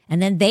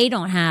 And then they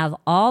don't have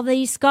all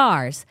these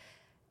scars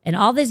and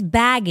all this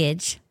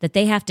baggage that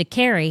they have to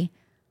carry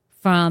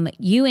from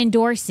you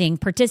endorsing,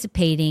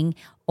 participating,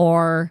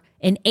 or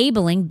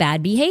enabling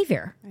bad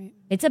behavior. Right.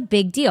 It's a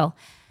big deal.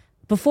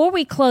 Before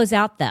we close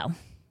out, though,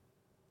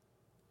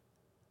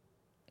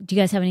 do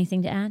you guys have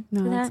anything to add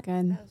No, to that? that's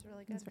good. That was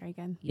really good. That's very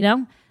good. You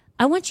know,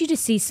 I want you to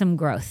see some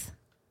growth.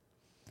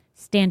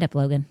 Stand up,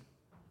 Logan.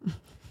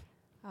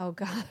 Oh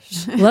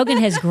gosh. Logan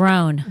has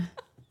grown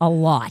a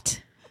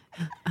lot.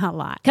 A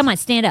lot. Come on,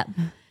 stand up.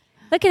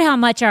 Look at how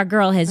much our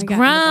girl has We got in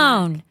the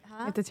grown.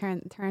 You have to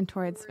turn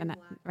towards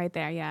right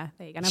there. Yeah,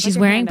 there you go. Now put She's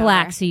your wearing hand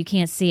black, over. so you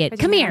can't see it. Put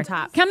your Come hand here.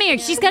 on top. Come here.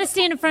 She's got to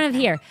stand in front of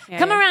here. Yeah,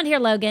 Come yeah. around here,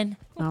 Logan.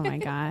 Oh my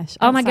gosh.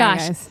 Oh I'm my sorry,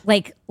 gosh. guys.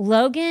 Like,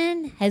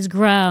 Logan has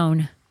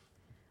grown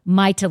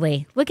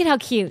mightily. Look at how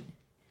cute.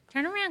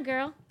 Turn around,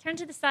 girl. Turn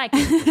to the side.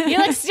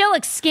 You still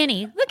look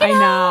skinny. Look at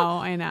how.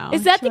 I know.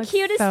 Is that She the looks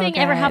cutest so thing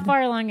ever? How good.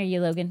 far along are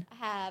you, Logan?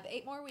 I have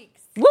 8 more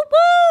weeks. Whoop,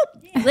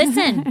 whoop.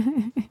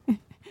 Listen.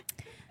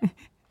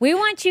 We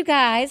want you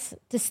guys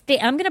to stay.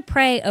 I'm going to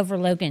pray over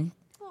Logan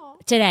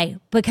today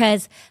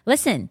because,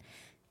 listen,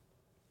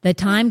 the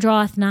time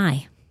draweth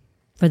nigh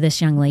for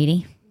this young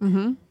lady.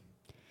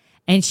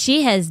 And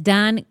she has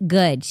done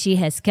good. She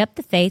has kept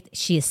the faith.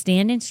 She is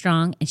standing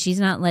strong, and she's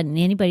not letting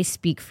anybody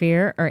speak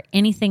fear or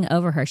anything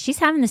over her. She's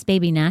having this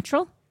baby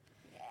natural.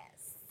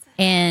 Yes.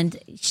 And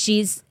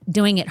she's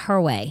doing it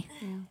her way,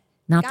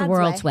 not the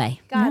world's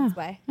way. God's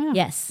way. Yeah.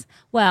 Yes.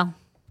 Well,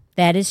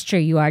 that is true.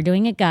 You are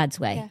doing it God's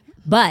way. Yeah.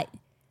 But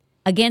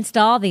against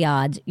all the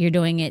odds, you're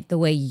doing it the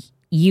way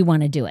you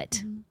want to do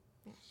it.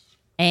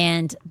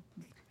 And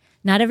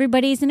not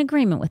everybody's in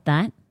agreement with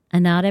that.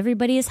 And not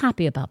everybody is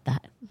happy about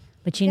that.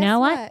 But you Guess know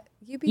what?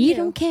 You be You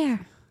don't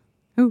care.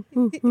 Ooh,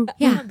 ooh, ooh.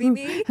 Yeah. Be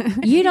me.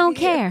 You don't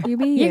care. You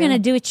be You're you. going to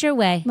do it your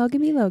way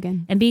Logan be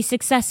Logan. and be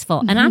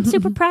successful. And I'm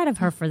super proud of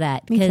her for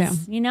that. Me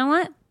Because you know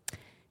what?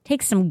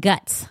 Takes some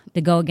guts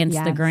to go against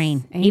the Yes.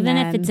 grain. Amen.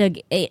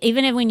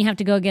 Even if when you have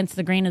to go against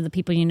the grain of the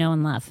people you know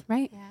and love.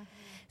 Right?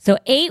 So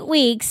 8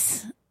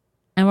 weeks,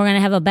 and we're going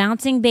to have a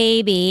bouncing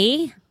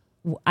baby.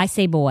 I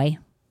say boy.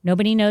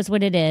 Nobody knows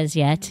what it is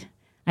yet.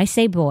 I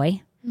say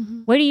boy.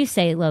 What do you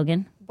say,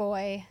 Logan?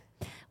 Boy.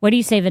 What do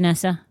you say,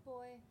 Vanessa? Boy.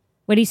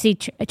 What do you say,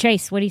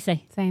 Trace? What do you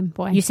say? Same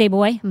boy. You say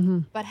boy?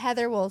 But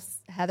Heather will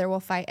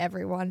fight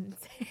everyone.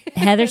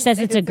 Heather says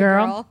it's a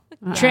girl.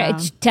 Uh-oh.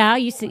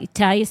 Talia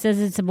says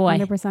it's a boy.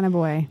 100% a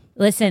boy.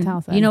 Listen,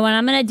 Tell said. you know what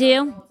I'm going to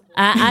do?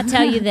 I'll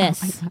tell you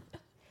this.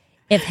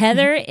 If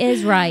Heather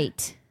is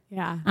right,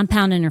 Yeah. I'm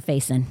pounding her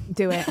face in.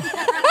 Do it.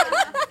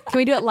 Can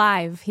we do it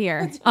live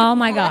here? Oh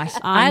my gosh.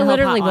 I the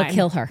literally will hotline.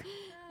 kill her.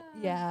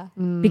 Yeah.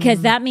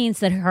 Because that means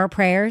that her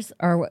prayers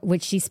or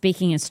what she's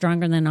speaking is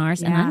stronger than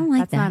ours. And I don't like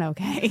that's that. not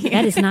okay.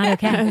 That is not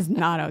That okay. is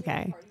not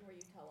okay.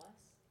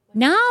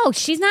 No,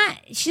 she's not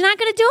going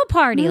to do a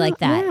party like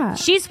that. yeah.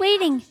 She's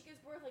waiting. Because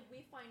we're like,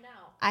 we find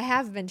out. I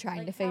have been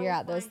trying to figure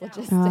out those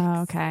logistics.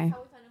 Oh, okay. How we find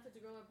out if it's a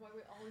girl or boy,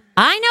 we always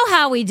I know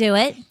how we do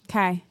it.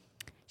 Okay.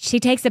 She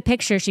takes a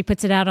picture, she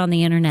puts it out on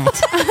the internet.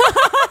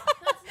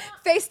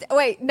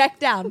 Neck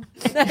down.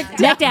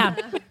 Neck down.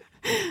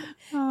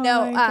 Oh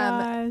No, my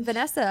gosh.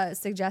 Vanessa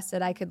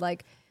suggested I could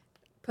like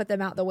put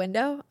them out the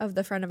window of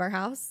the front of our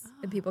house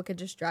and people could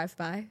just drive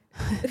by.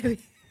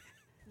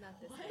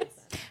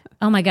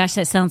 Oh my gosh,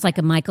 that sounds like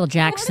a Michael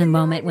Jackson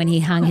moment when he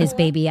hung his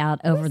baby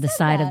out over the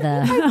side of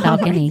the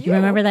balcony. You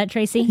remember that,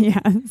 Tracy?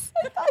 Yes.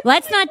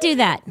 Let's not do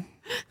that.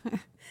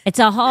 It's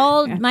a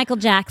whole Michael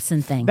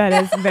Jackson thing.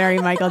 That is very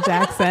Michael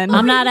Jackson.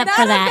 I'm not up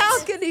for Not a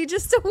that. balcony,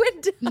 just a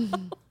window.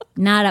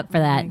 Not up for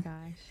Oh that. my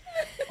gosh.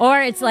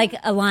 Or it's like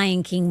a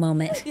Lion King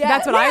moment. Yeah,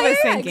 That's what I was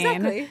yeah, thinking.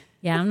 Exactly.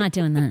 Yeah, I'm not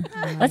doing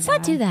that. Let's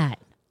not do that.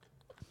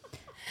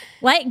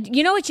 Like,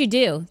 you know what you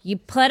do? You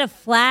put a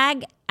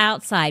flag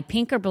outside,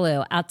 pink or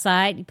blue,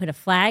 outside. You put a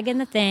flag in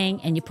the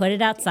thing, and you put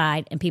it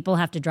outside, and people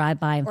have to drive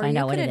by and Or find you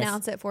out what could it is.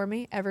 announce it for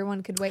me.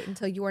 Everyone could wait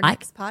until your I-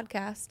 next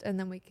podcast, and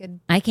then we could.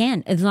 I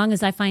can, as long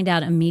as I find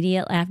out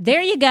immediately after.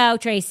 There you go,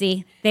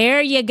 Tracy.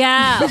 There you go.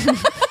 I'm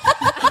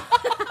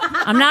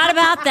not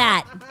about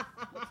that.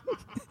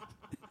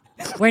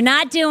 We're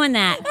not doing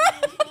that.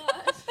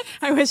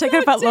 I wish I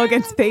could have put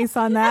Logan's face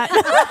on that.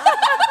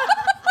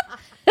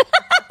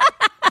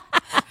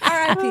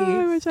 R.I.P.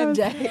 I wish I was-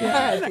 MJ.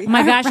 R.I.P. Oh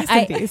my gosh, Rest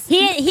in peace.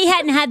 he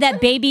hadn't had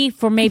that baby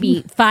for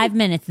maybe 5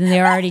 minutes, and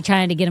they're already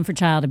trying to get him for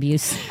child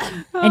abuse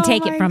and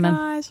take it from him.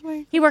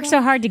 him. He worked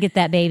so hard to get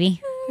that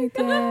baby, He did.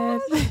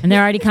 and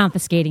they're already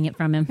confiscating it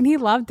from him. And he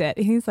loved it.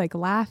 He's like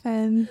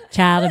laughing.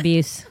 Child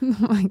abuse. Oh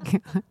my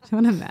gosh,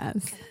 what a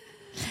mess.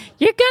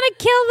 You're gonna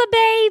kill the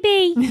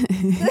baby.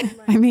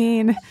 I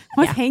mean,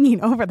 what's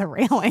hanging over the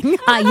railing?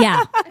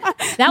 Yeah,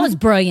 that was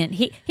brilliant.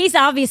 He's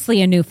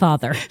obviously a new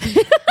father.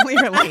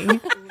 Clearly.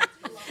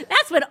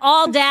 That's what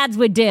all dads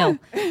would do.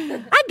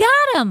 I got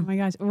Oh him. my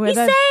gosh. With He's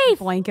a safe.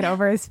 blanket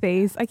over his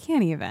face. I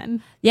can't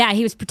even. Yeah,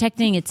 he was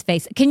protecting its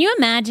face. Can you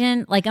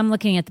imagine? Like, I'm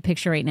looking at the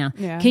picture right now.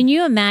 Yeah. Can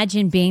you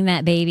imagine being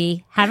that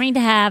baby, having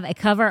to have a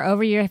cover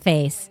over your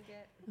face?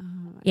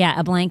 Yeah,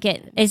 a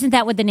blanket. Isn't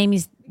that what the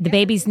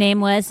baby's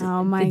name was?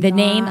 Oh my The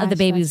name of the gosh,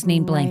 baby was that's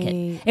named Blanket.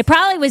 right. It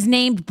probably was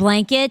named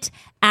Blanket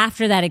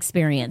after that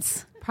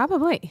experience.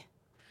 Probably.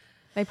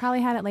 They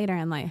probably had it later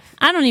in life.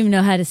 I don't even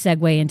know how to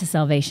segue into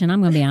salvation. I'm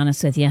going to be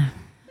honest with you.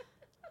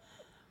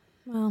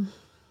 Well,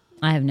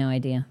 I have no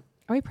idea.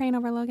 are we praying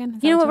over Logan? Is You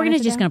that know what? you We're wanted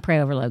gonna just do? going to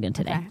pray over Logan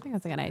today. Okay, I think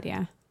that's a good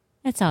idea.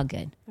 It's all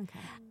good. Okay.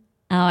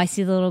 Oh, I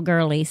see the little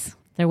girlies.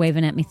 They're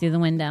waving at me through the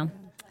window.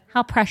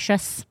 How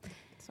precious.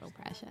 So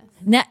precious.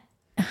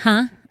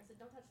 Huh?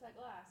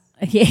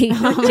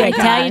 Yeah,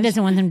 Talia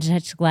doesn't want them to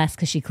touch the glass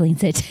because she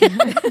cleans it.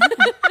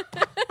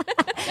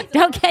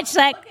 Don't catch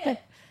that.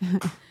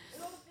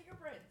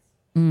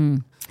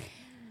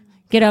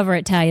 Get over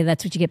it, Talia.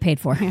 That's what you get paid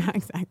for. Yeah,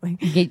 exactly.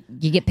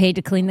 You get paid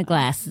to clean the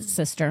glass,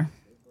 sister.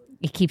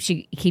 It keeps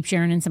you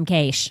earning some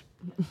cash.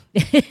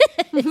 Keeps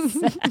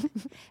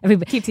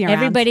you around.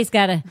 Everybody's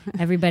got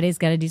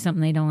to do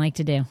something they don't like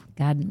to do.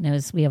 God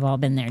knows we have all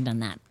been there, done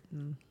that.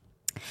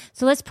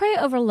 So let's pray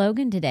over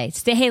Logan today.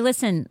 Hey,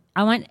 listen,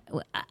 I'm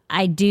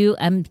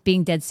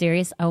being dead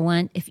serious. I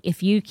want,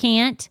 if you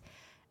can't,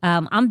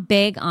 I'm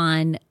big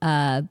on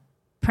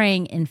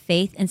praying in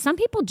faith, and some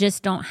people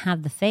just don't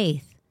have the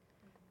faith.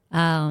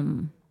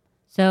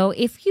 So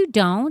if you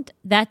don't,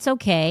 that's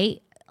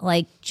okay.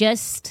 Like,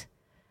 just,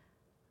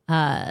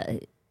 I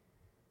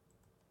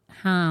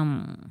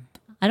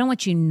don't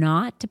want you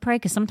not to pray,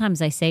 because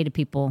sometimes I say to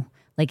people,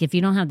 like, if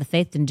you don't have the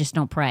faith, then just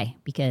don't pray,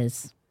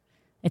 because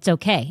it's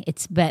okay.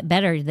 It's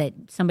better that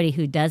somebody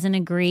who doesn't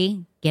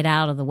agree get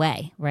out of the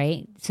way,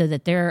 right? So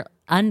that their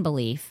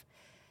unbelief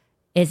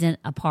isn't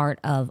a part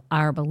of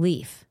our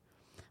belief.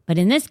 But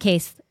in this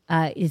case,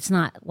 it's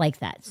not like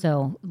that.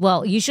 So,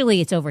 well,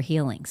 usually it's over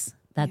healings.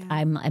 That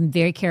I'm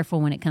very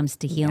careful when it comes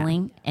to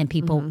healing and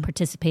people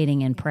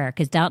participating in prayer,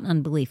 because doubt and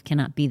unbelief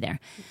cannot be there.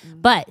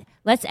 But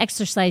let's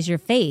exercise your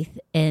faith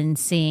in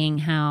seeing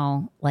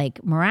how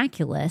like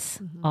miraculous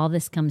all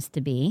this comes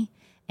to be.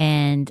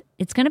 And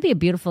it's going to be a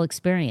beautiful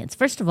experience.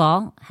 First of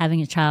all,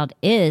 having a child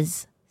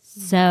is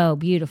so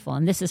beautiful.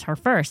 And this is her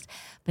first.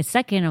 But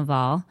second of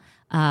all,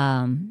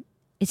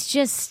 it's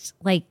just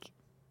like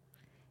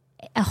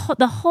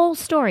the whole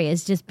story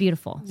is just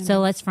beautiful. So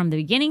let's, from the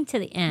beginning to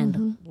the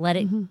end, let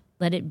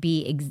it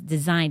be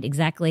designed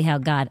exactly how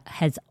God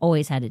has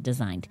always had it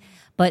designed.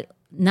 But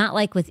not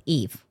like with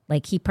Eve.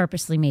 Like he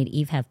purposely made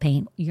Eve have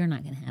pain. You're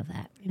not going to have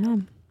that.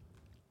 Amen.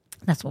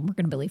 That's what we're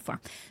going to believe for.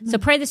 So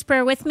pray this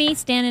prayer with me,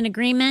 stand in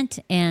agreement,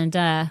 and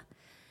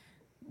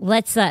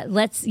let's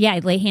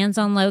lay hands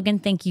on Logan.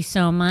 Thank you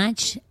so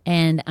much.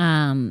 And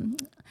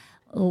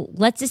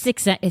let's just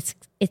it's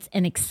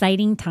an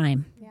exciting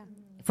time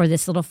for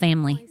this little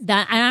family.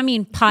 I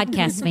mean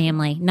podcast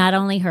family, not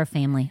only her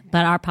family,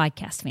 but our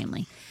podcast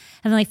family.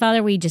 Heavenly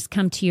Father, we just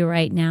come to you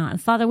right now.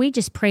 And Father, we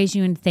just praise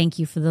you and thank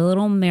you for the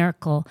little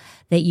miracle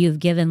that you've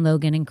given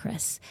Logan and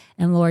Chris.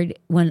 And Lord,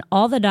 when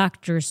all the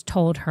doctors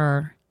told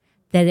her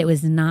that it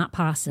was not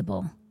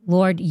possible,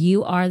 Lord,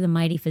 you are the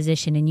mighty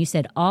physician, and you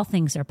said all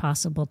things are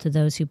possible to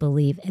those who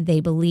believe. And they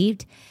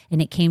believed,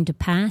 and it came to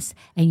pass,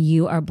 and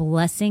you are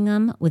blessing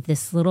them with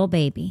this little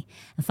baby.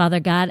 And Father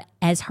God,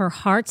 as her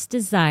heart's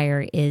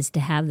desire is to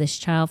have this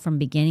child from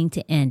beginning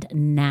to end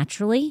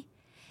naturally,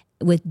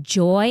 with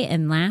joy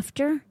and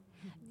laughter,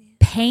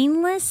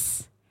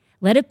 painless,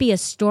 let it be a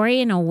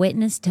story and a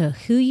witness to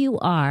who you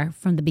are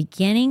from the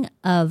beginning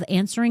of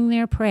answering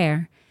their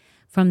prayer,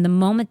 from the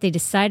moment they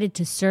decided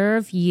to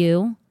serve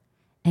you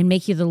and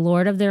make you the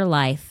Lord of their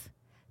life,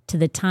 to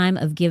the time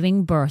of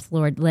giving birth.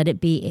 Lord, let it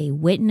be a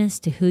witness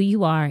to who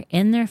you are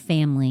in their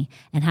family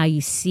and how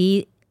you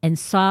see and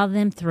saw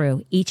them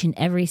through each and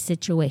every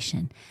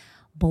situation.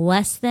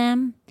 Bless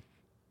them.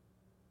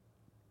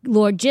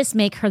 Lord, just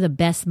make her the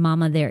best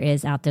mama there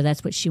is out there.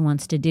 That's what she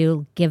wants to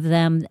do. Give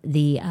them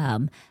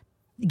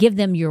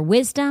your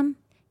wisdom,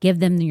 give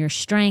them your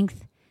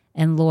strength,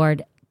 and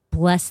Lord,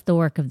 bless the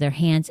work of their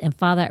hands. And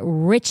Father,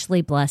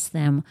 richly bless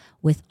them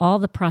with all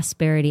the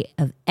prosperity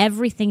of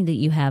everything that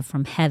you have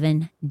from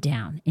heaven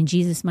down. In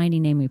Jesus' mighty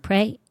name we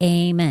pray.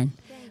 Amen.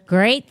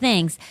 Great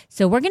things.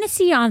 So we're going to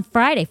see you on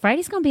Friday.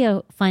 Friday's going to be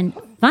a fun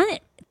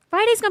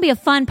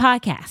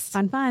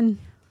podcast. Fun.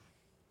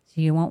 So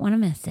you won't want to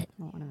miss it.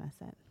 Won't want to miss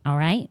it. All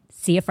right.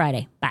 See you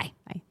Friday. Bye.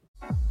 Bye.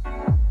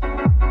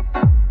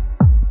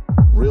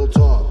 Real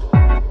talk.